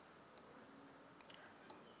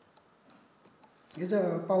 It's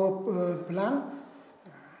a power plant.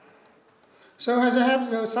 So as I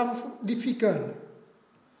have some difficult,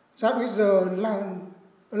 that is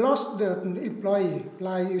lost the employee,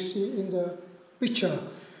 like you see in the picture.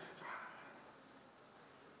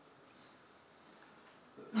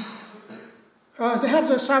 They have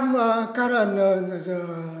some current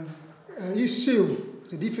issue,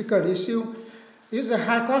 the difficult issue is the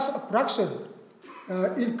high cost of production,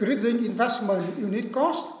 increasing investment unit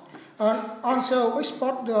cost, and also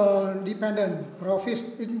export dependent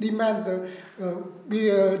profits. It demand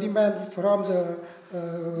from the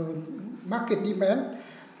market demand,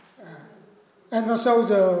 and also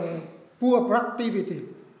the poor productivity.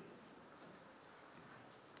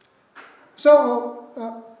 So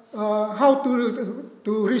how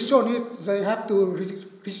to resolve it? They have to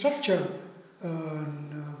restructure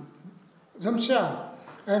themselves,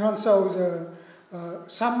 and also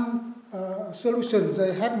some solutions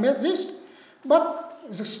they have made this, but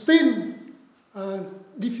it's still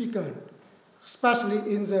difficult,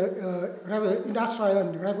 especially in the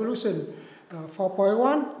industrial revolution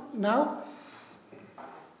 4.1 now.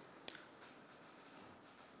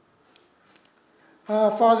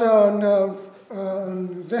 For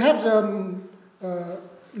they have the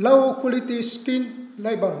low quality skilled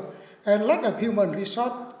labor and lack of human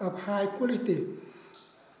resource of high quality.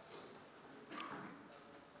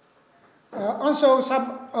 Also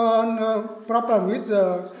some problem with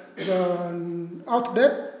the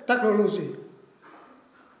outdated technology,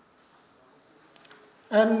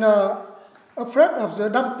 and afraid of the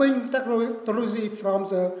dumping technology from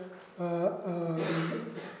the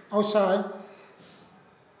outside.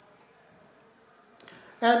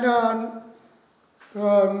 And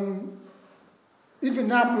in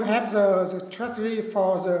Vietnam, we have the strategy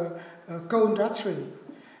for the coal industry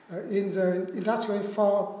in the industry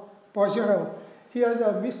 4.0. Here,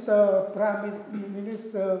 Mr. Prime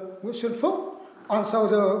Minister Nguyễn Xuân Phúc, also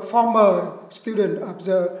the former student of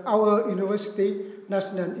our university,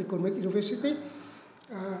 National Economic University.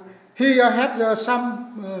 He has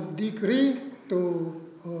some degree to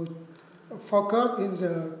focus in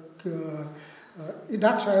the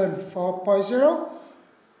industrial 4.0.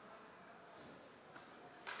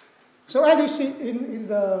 So as you see in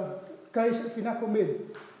the case of Vinacomin,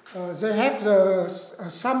 they have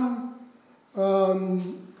some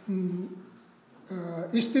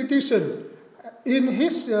institution in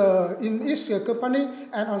his company,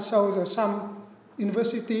 and also some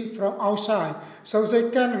university from outside, so they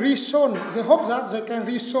can resolve. They hope that they can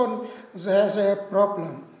resolve their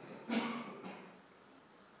problem.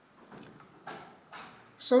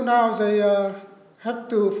 So now they have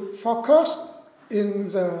to focus in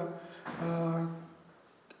the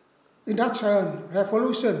industrial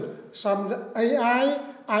revolution, some AI,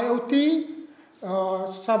 IoT,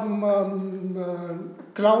 some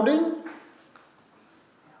clouding.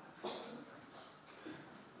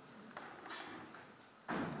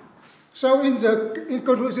 So in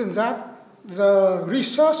conclusion that the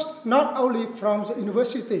research not only from the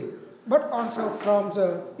university, but also from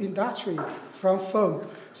the industry, from firm.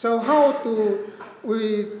 So how do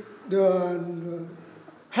we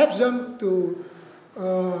help them to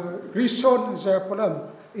resolve their problem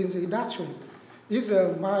in the industry? Is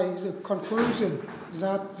my conclusion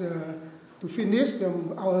that to finish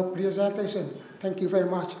our presentation. Thank you very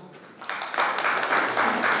much.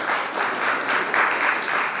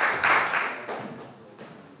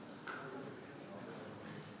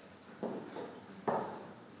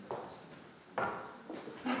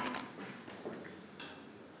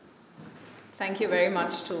 Thank you very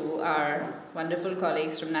much to our wonderful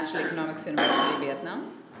colleagues from National Economics University, Vietnam.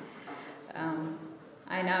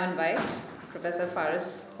 I now invite Professor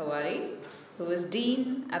Faris Hawari, who is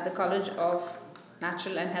Dean at the College of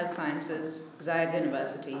Natural and Health Sciences, Zayed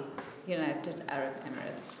University, United Arab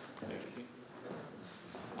Emirates. Thank you.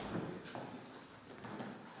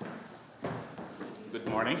 Good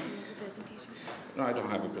morning. No, I don't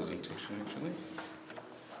have a presentation actually.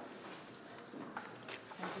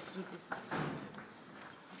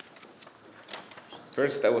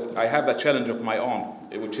 First, I have a challenge of my own,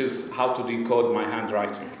 which is how to decode my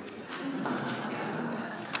handwriting.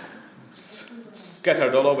 It's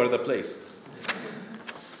scattered all over the place.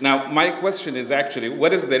 Now, my question is actually,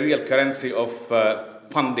 what is the real currency of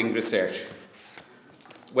funding research?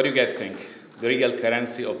 What do you guys think? The real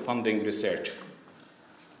currency of funding research?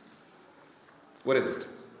 What is it?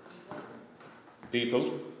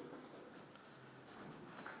 People?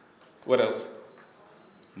 What else?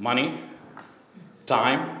 Money?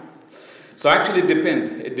 Time? So actually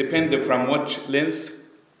it depends from which lens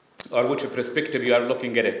or which perspective you are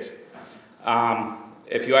looking at it.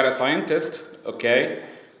 If you are a scientist, okay,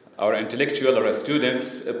 or intellectual or a student,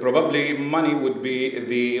 probably money would be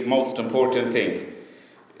the most important thing.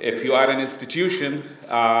 If you are an institution,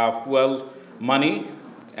 well, money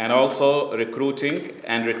and also recruiting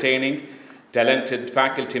and retaining talented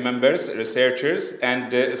faculty members, researchers,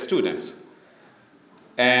 and students.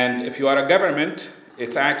 And if you are a government,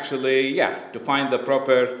 it's actually, to find the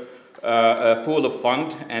proper pool of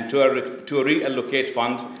fund and to reallocate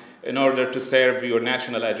fund in order to serve your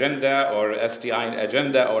national agenda or STI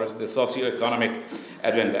agenda or the socio-economic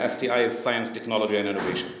agenda. STI is science, technology, and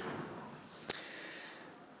innovation.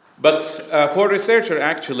 But for researcher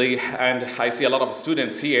actually, and I see a lot of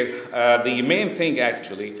students here, the main thing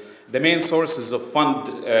actually, the main sources of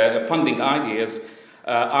funding ideas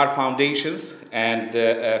are foundations and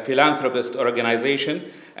philanthropist organizations,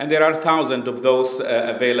 and there are thousands of those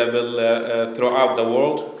available throughout the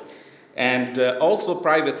world. And also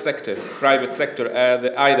private sector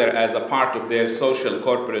either as a part of their social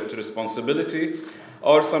corporate responsibility,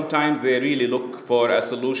 or sometimes they really look for a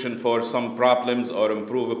solution for some problems or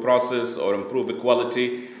improve a process or improve a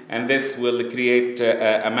quality, and this will create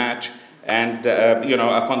a match and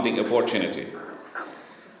a funding opportunity.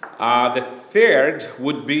 The third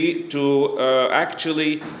would be to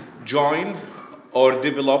actually join or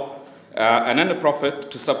develop a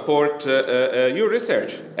non-profit to support your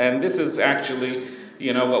research, and this is actually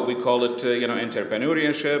what we call it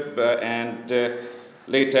entrepreneurship, and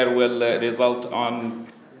later will result on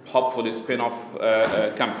hopefully spin-off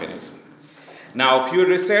companies. Now, if your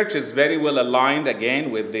research is very well aligned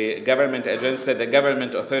again with the government agency, the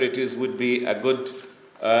government authorities would be a good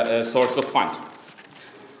source of fund.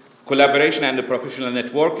 Collaboration and professional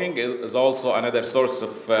networking is also another source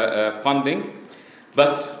of funding.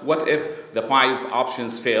 But what if the 5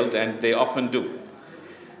 options failed, and they often do?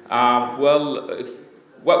 Well,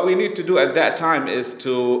 what we need to do at that time is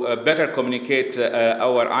to better communicate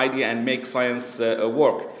our idea and make science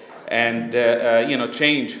work, and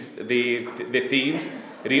change the themes,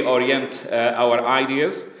 reorient our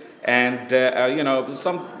ideas, and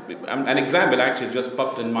an example actually just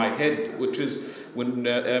popped in my head, which is when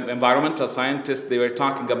environmental scientists, they were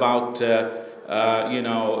talking about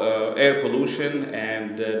air pollution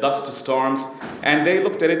and dust storms, and they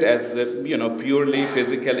looked at it as purely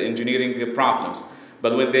physical engineering problems.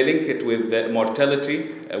 But when they link it with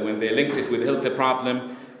mortality, when they linked it with health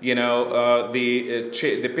problem,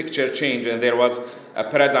 the picture changed, and there was a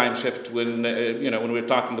paradigm shift when when we're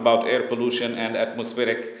talking about air pollution and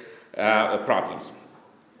atmospheric problems.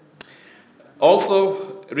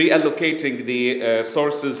 Also, reallocating the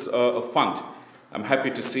sources of fund. I'm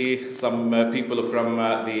happy to see some people from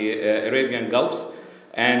the Arabian Gulfs.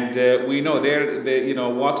 And we know there the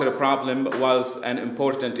water problem was an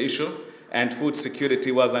important issue, and food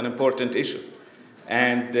security was an important issue.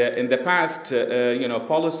 And in the past,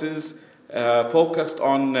 policies focused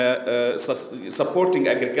on supporting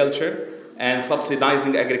agriculture and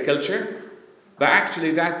subsidizing agriculture, but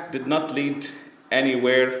actually that did not lead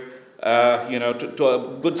anywhere,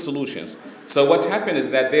 to good solutions. So what happened is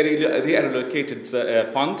that they reallocated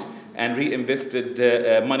fund and reinvested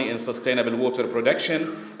money in sustainable water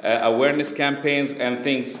production, awareness campaigns, and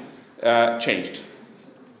things changed.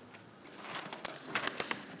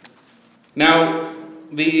 Now,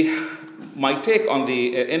 my take on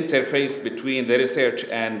the interface between the research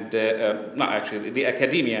and, the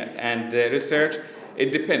academia and research,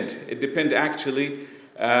 it depends. It depends actually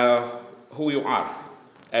who you are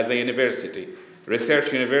as a university.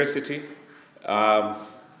 Research university,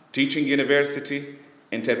 teaching university,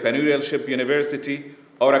 entrepreneurship university,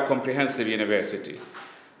 or a comprehensive university.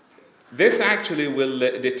 This actually will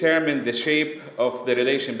determine the shape of the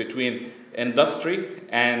relation between industry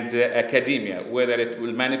and academia, whether it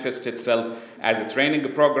will manifest itself as a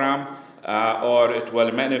training program or it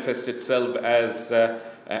will manifest itself as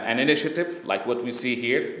an initiative, like what we see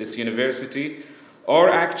here, this university, or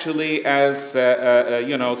actually as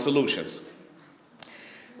solutions.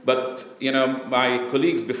 But my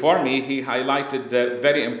colleagues before me, he highlighted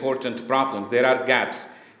very important problems. There are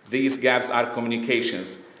gaps. These gaps are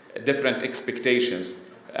communications, different expectations.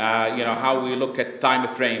 How we look at time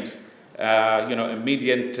frames,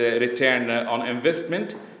 immediate return on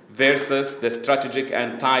investment versus the strategic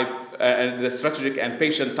and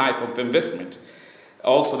patient type of investment.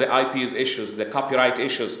 Also the IP's issues, the copyright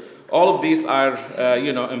issues. All of these are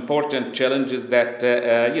important challenges that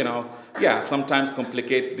sometimes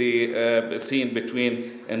complicate the scene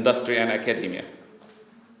between industry and academia.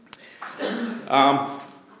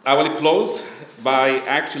 I will close by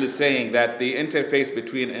actually saying that the interface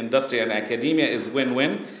between industry and academia is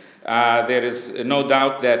win-win. There is no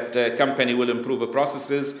doubt that company will improve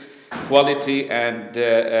processes, quality, and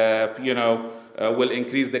will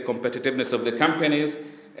increase the competitiveness of the companies.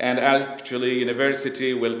 And actually,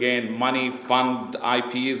 university will gain money, fund,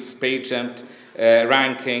 IPs, patent,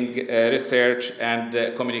 ranking, research,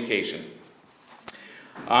 and communication.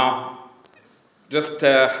 Just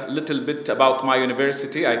a little bit about my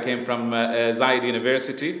university. I came from Zayed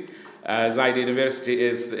University. Zayed University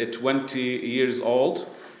is 20 years old.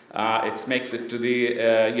 It makes it to the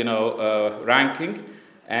ranking.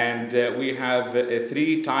 And we have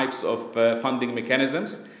 3 types of funding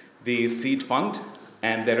mechanisms: the seed fund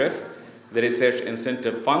and the RIF, the research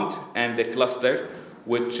incentive fund, and the cluster,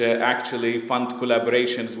 which actually fund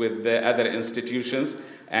collaborations with other institutions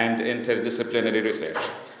and interdisciplinary research.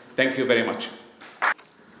 Thank you very much.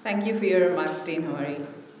 Thank you for your remarks, Dean Houari.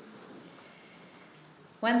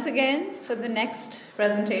 Once again, for the next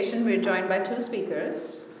presentation, we're joined by 2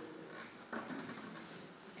 speakers.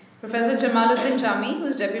 Professor Jamaluddin Jami, who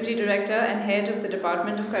is Deputy Director and Head of the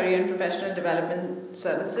Department of Career and Professional Development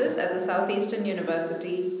Services at the Southeastern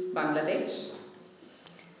University, Bangladesh,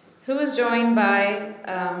 who is joined by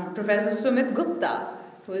Professor Sumit Gupta,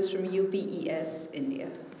 who is from UPES, India.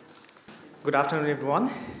 Good afternoon,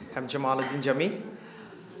 everyone. I'm Jamaluddin Jami,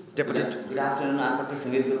 Deputy. Good afternoon, I'm Dr.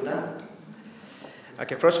 Sumit Gupta.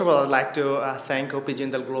 Okay, first of all, I'd like to thank OP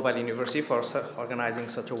Jindal Global University for organizing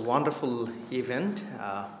such a wonderful event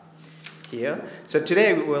here. So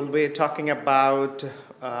today we will be talking about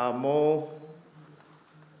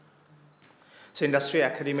industry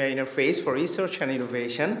academia interface for research and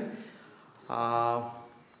innovation.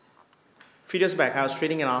 Few days back, I was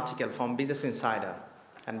reading an article from Business Insider,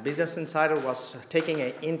 and Business Insider was taking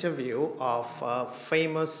an interview of a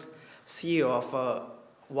famous CEO of a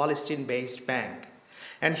Wall Street-based bank.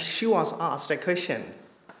 And she was asked a question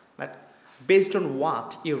that based on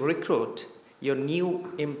what you recruit your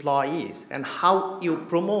new employees and how you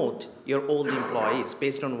promote your old employees,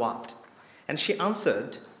 based on what? And she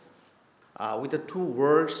answered with a 2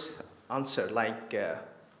 words answer, like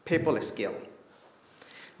people skill.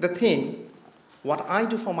 The thing, what I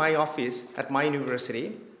do for my office at my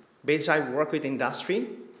university, basically I work with industry.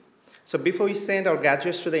 So before we send our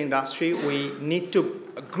graduates to the industry, we need to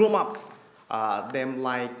groom up them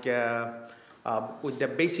like with the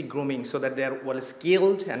basic grooming so that they're well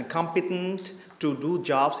skilled and competent to do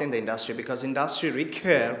jobs in the industry, because industry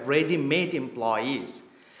require ready-made employees.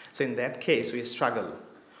 So in that case, we struggle.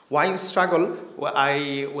 Why we struggle? Well,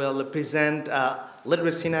 I will present a little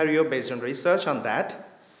bit scenario based on research on that.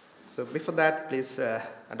 So before that, please,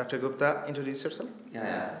 Dr. Gupta, introduce yourself.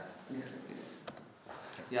 Yeah. Next slide, please.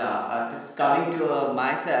 Yeah, just coming to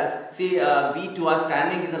myself, see, we two are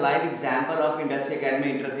standing as a live example of industry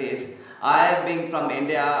academy interface. I being from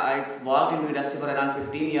India, I've worked in industry for around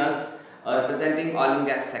 15 years, representing oil and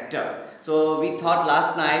gas sector. So we thought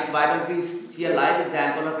last night, why don't we see a live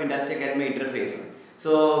example of industry academy interface?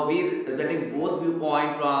 So we representing both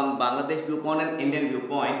viewpoint from Bangladesh viewpoint and Indian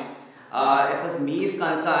viewpoint. As far as me is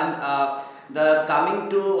concerned, the coming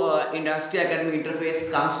to industry academy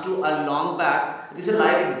interface comes to a long back. This is a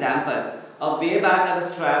live example. Way back I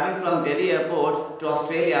was traveling from Delhi airport to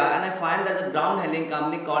Australia and I find that a ground handling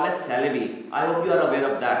company called as Celebi. I hope you are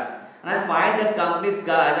aware of that. And I find that company's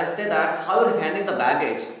guys, I say that how are you handling the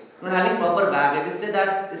baggage? When handling proper baggage, they say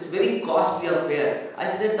that it's very costly affair. I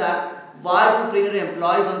said that why do you train your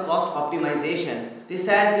employees on cost optimization? They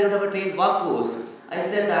said we don't have a trained workforce. I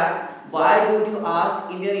said that why don't you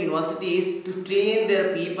ask Indian universities to train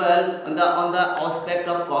their people on the aspect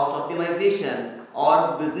of cost optimization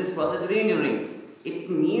or business process reengineering? It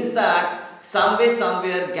means that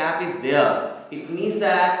somewhere gap is there. It means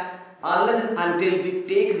that unless and until we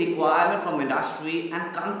take requirement from industry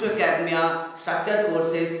and come to academia, structured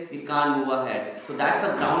courses, we can't move ahead. So that's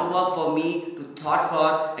the groundwork for me to thought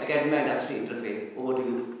for academia industry interface. Over to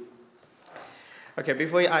you. Okay,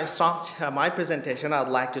 before I start my presentation, I'd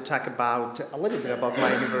like to talk about a little bit about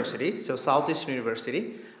my university. So Southeast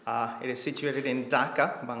University, it is situated in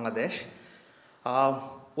Dhaka, Bangladesh.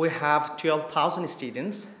 We have 12,000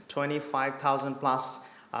 students, 25,000 plus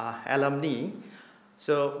alumni.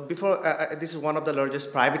 So this is one of the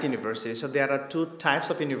largest private universities. So there are two types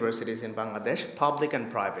of universities in Bangladesh, public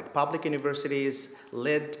and private. Public university is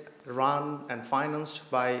led, run and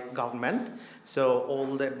financed by government. So all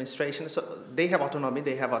the administration, so they have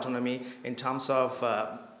autonomy in terms of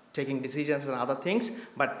taking decisions and other things,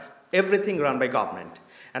 but everything run by government.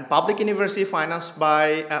 And public university financed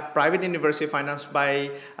by, private university financed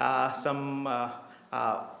by some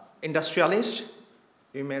industrialists,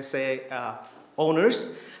 you may say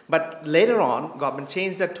owners. But later on, government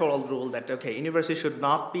changed that total rule that, okay, university should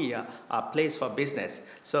not be a place for business.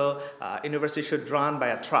 So university should run by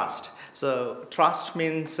a trust. So trust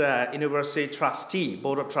means university trustee,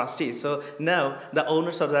 board of trustees. So now the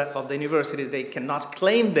owners of the universities, they cannot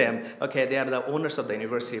claim them, okay, they are the owners of the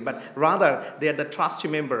university, but rather they are the trustee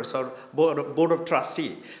members or board of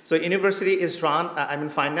trustee. So university is run,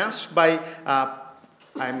 financed by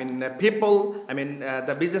people,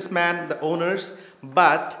 the businessman, the owners,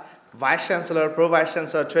 but Vice Chancellor, Pro-Vice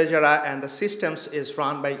Chancellor, Treasurer, and the systems is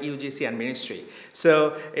run by UGC and Ministry.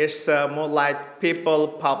 So it's more like people,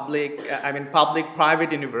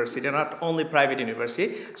 public-private university, not only private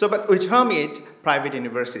university. So, but we term it private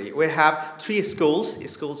university. We have three schools: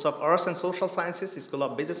 Schools of Arts and Social Sciences, School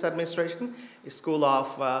of Business Administration, School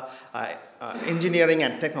of Engineering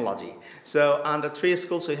and Technology. So under three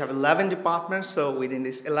schools, we have 11 departments. So within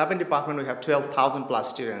this 11 department, we have 12,000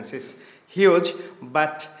 plus students. It's huge,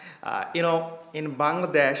 but in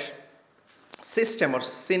Bangladesh, system or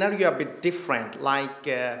scenario a bit different. Like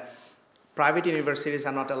private universities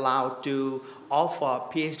are not allowed to offer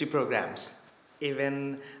PhD programs.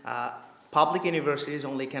 Even public universities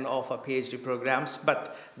only can offer PhD programs,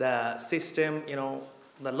 but the system,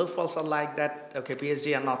 the loopholes are like that. Okay,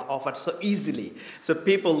 PhD are not offered so easily. So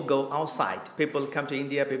people go outside. People come to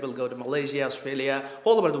India, people go to Malaysia, Australia,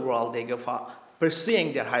 all over the world. They go for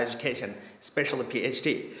pursuing their higher education, especially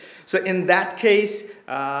PhD. So in that case,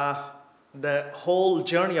 the whole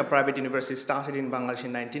journey of private university started in Bangladesh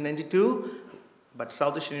in 1992, but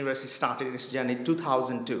Southeast University started its journey in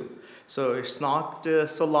 2002. So it's not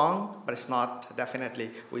so long, but it's not definitely,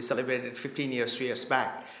 we celebrated 15 years, 3 years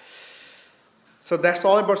back. So that's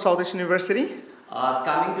all about Southeast University.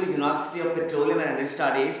 Coming to University of Petroleum and Energy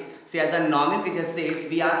Studies, see, as the nomenclature says,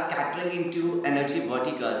 we are catering into energy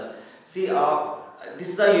verticals. See, this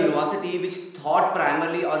is a university which thought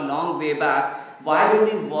primarily a long way back, why don't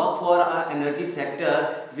we work for our energy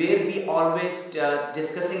sector where we always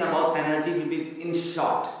discussing about energy will be in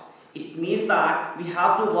short. It means that we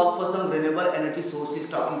have to work for some renewable energy sources,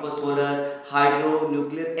 talking for solar, hydro,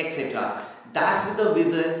 nuclear, etc. That's with the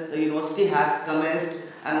vision the university has commenced,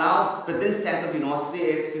 and now present strength of university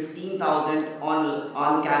is 15,000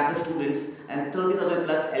 on-campus students and 30,000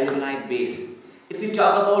 plus alumni base. If you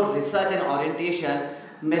talk about research and orientation,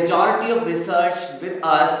 majority of research with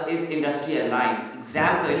us is industry aligned.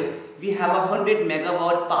 Example, we have a 100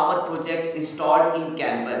 megawatt power project installed in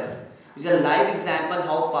campus, which is a live example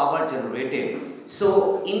how power generated.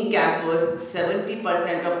 So in campus,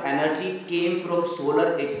 70% of energy came from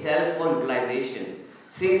solar itself for utilization.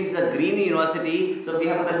 Since it's a green university, so we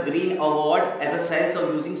have a green award as a sense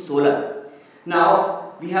of using solar.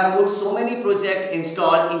 Now, we have put so many projects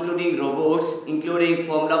installed, including robots, including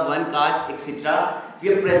Formula 1 cars, etc.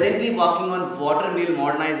 We are presently working on water mill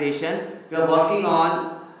modernization. We are working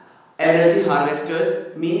on energy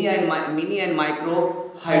harvesters, mini and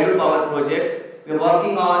micro hydropower projects. We are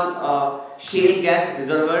working on shale gas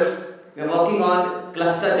reservoirs. We are working on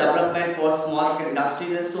cluster development for small scale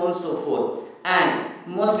industries and so on and so forth. And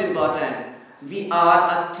most important, we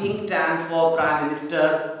are a think tank for Prime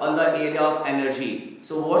Minister on the area of energy.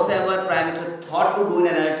 So whatsoever Prime Minister thought to do in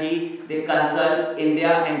energy, they consult India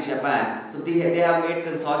and Japan. So they have made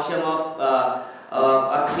consortium of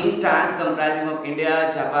a think tank comprising of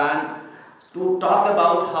India, Japan, to talk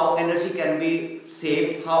about how energy can be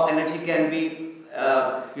saved, how energy can be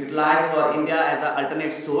utilized for India as an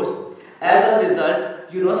alternate source. As a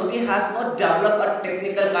result, university has not developed a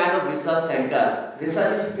technical kind of research center.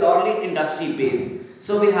 Research is purely industry based.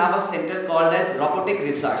 So we have a center called as robotic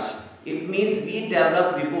research. It means we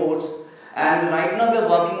develop reports, and right now we are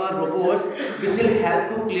working on robots which will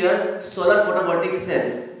help to clear solar photovoltaic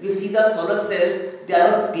cells. You see the solar cells, they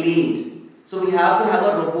are not cleaned. So we have to have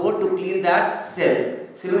a robot to clean that cells.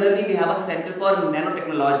 Similarly, we have a center for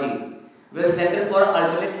nanotechnology. We have a center for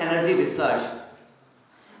alternate energy research.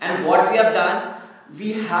 And what we have done,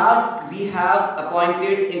 we have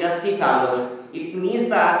appointed industry fellows. It means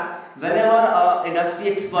that whenever industry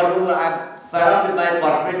expert who are fed up with my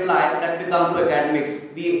corporate life, let me come to academics.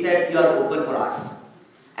 We said you are open for us.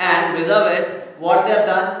 And with others, what they have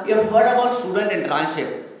done, we have heard about student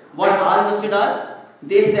internship. What our university does,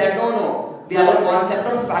 they said no, we have a concept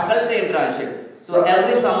of faculty internship. So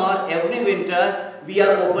every summer, every winter, we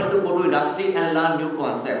are open to go to industry and learn new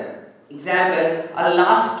concept. Example,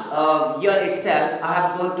 last year itself, I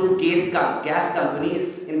have gone to gas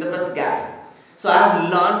companies in the first gas. So I have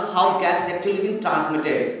learned how gas is actually being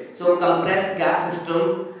transmitted. So compressed gas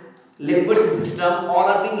system, liquid system, all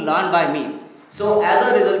are being learned by me. So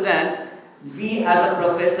as a resultant, we as a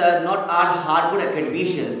professor not are hardcore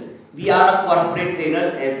academicians. We are corporate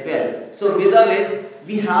trainers as well. So with this,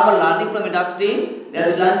 we have a learning from industry,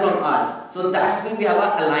 they learn from us. So that's why we have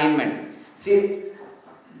an alignment. See,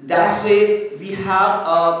 that's why we have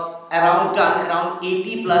around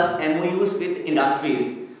 80 plus MOUs with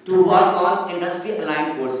industries to work on industry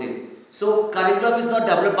aligned courses. So curriculum is not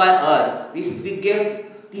developed by us. We give,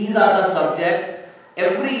 these are the subjects.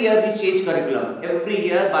 Every year we change curriculum. Every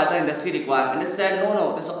year by the industry requirement. They said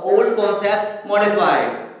no, this is an old concept, modify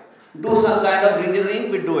it. Do some kind of engineering,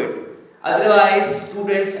 we do it. Otherwise,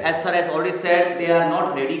 students, as sir has already said, they are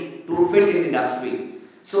not ready to fit in industry.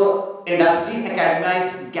 So industry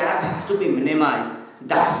academia gap has to be minimized.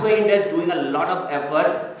 That's why India is doing a lot of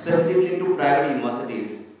effort specifically into private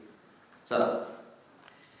universities. So,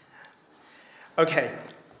 okay.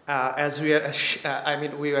 As we are,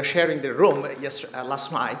 we were sharing the room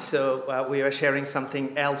last night, so we were sharing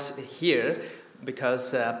something else here,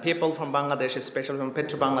 because people from Bangladesh, especially from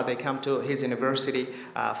Petro Bangla, they come to his university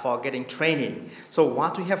for getting training. So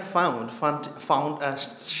what we have found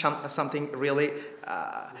something really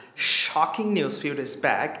shocking news a few days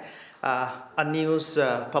back. A news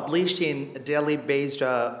published in Delhi-based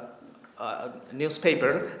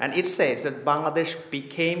newspaper, and it says that Bangladesh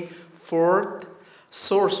became fourth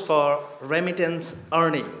source for remittance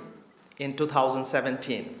earning in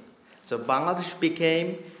 2017. So Bangladesh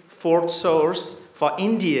became fourth source for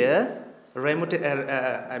India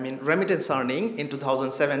remittance earning in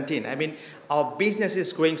 2017. I mean, our business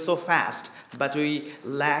is growing so fast, but we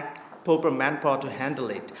lack proper manpower to handle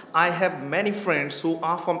it. I have many friends who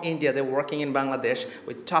are from India, they're working in Bangladesh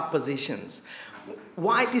with top positions.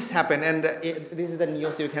 Why this happened, and this is the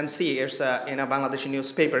news you can see, it's in a Bangladeshi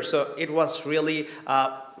newspaper. So it was really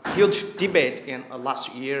a huge debate in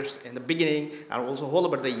last years, in the beginning, and also all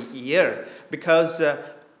over the year, because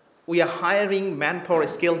we are hiring manpower,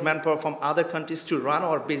 skilled manpower from other countries to run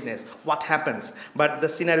our business. What happens? But the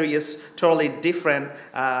scenario is totally different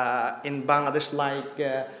in Bangladesh. Like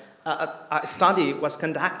a study was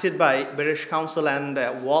conducted by British Council and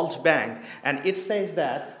World Bank, and it says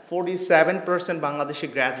that 47%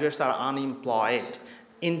 Bangladeshi graduates are unemployed.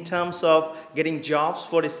 In terms of getting jobs,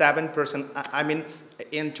 47%, I mean,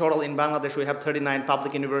 in total in Bangladesh, we have 39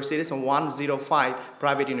 public universities and 105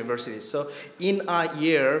 private universities. So in a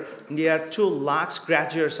year, near 2 lakhs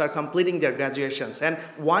graduates are completing their graduations. And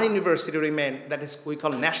one university remains, that is we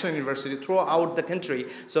call national university, throughout the country.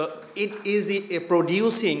 So it is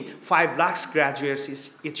producing 5 lakhs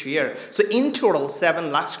graduates each year. So in total,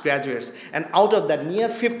 7 lakhs graduates. And out of that, near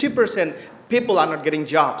 50% people are not getting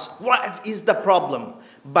jobs. What is the problem?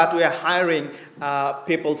 But we are hiring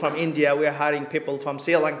people from India, we are hiring people from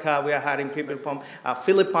Sri Lanka, we are hiring people from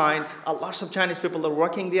Philippines. Lots of Chinese people are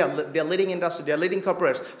working there. They're leading industry, they're leading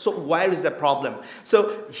corporates. So where is the problem?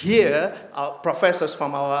 So here, professors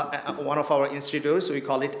from one of our institutes, we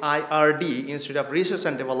call it IRD, Institute of Research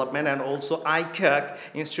and Development, and also ICAG,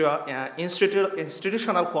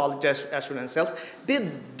 Institutional Quality Assurance Health, they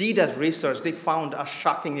did a research. They found a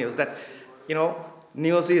shocking news that,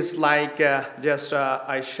 news is like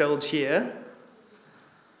I showed here.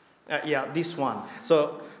 Yeah, this one.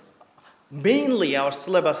 So mainly our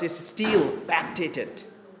syllabus is still backdated.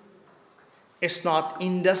 It's not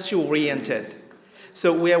industry oriented.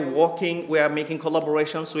 So we are making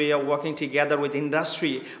collaborations, we are working together with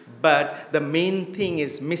industry, but the main thing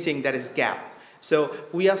is missing, that is gap. So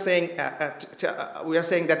we are saying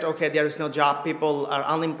that, okay, there is no job, people are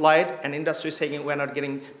unemployed, and industry is saying we're not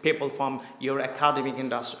getting people from your academic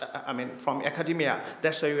industry, from academia.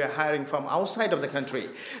 That's why we are hiring from outside of the country.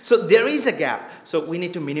 So there is a gap. So we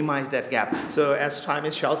need to minimize that gap. So as time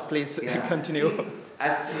is short, please continue.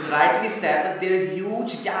 As rightly said, that there is a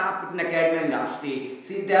huge gap in academic industry.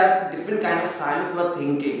 See, there are different kind of silos of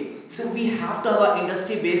thinking. So we have to have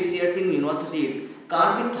industry-based chairs in universities.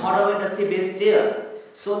 Can't we thought of industry-based chair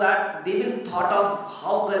so that they will thought of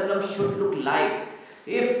how curriculum should look like?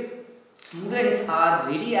 If students are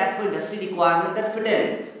ready as per industry requirement, they're fit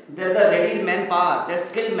in. They're the ready manpower, they're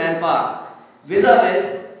skilled manpower. With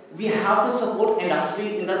others, we have to support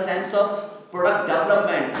industry in the sense of product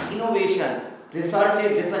development, innovation, research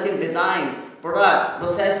in designs, product,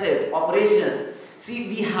 processes, operations. See,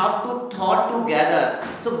 we have to thought together.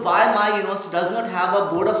 So why my university does not have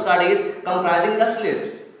a board of studies comprising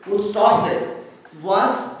industrialists? Who stops it?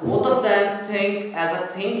 Once both of them think as a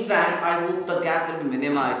think tank, I hope the gap will be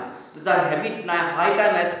minimized. The high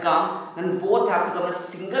time has come, and both have to come a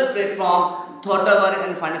single platform, thought over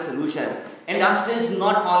and find a solution. Industry is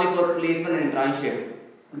not only for placement and internship.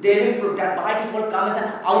 They will by default come as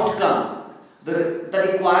an outcome. The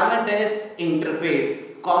requirement is interface.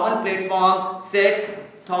 Common platform,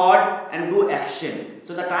 set, thought, and do action.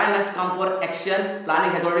 So the time has come for action.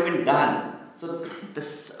 Planning has already been done. So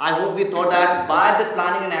I hope we thought that by this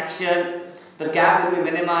planning and action, the gap will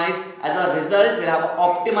be minimized. As a result, we'll have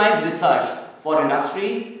optimized research for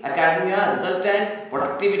industry, academia, resultant,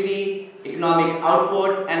 productivity, economic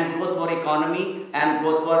output, and growth for economy and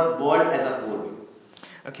growth for world as a whole.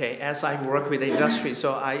 Okay, as I work with the industry,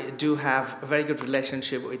 so I do have a very good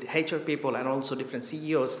relationship with HR people and also different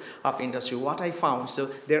CEOs of industry. What I found, so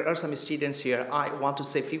there are some students here, I want to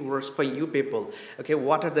say a few words for you people. Okay,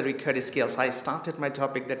 what are the required skills? I started my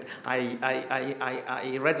topic that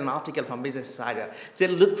I read an article from Business Insider. They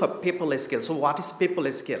look for people skills. So what is people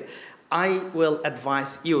skill? I will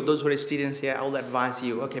advise you, those who are students here, I will advise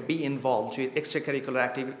you, okay, be involved with extracurricular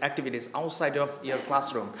activities outside of your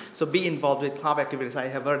classroom. So be involved with club activities. I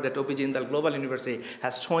have heard that OP Jindal Global University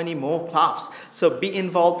has 20 more clubs. So be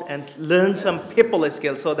involved and learn some people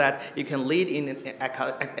skills so that you can lead in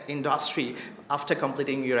industry after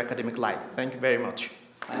completing your academic life. Thank you very much.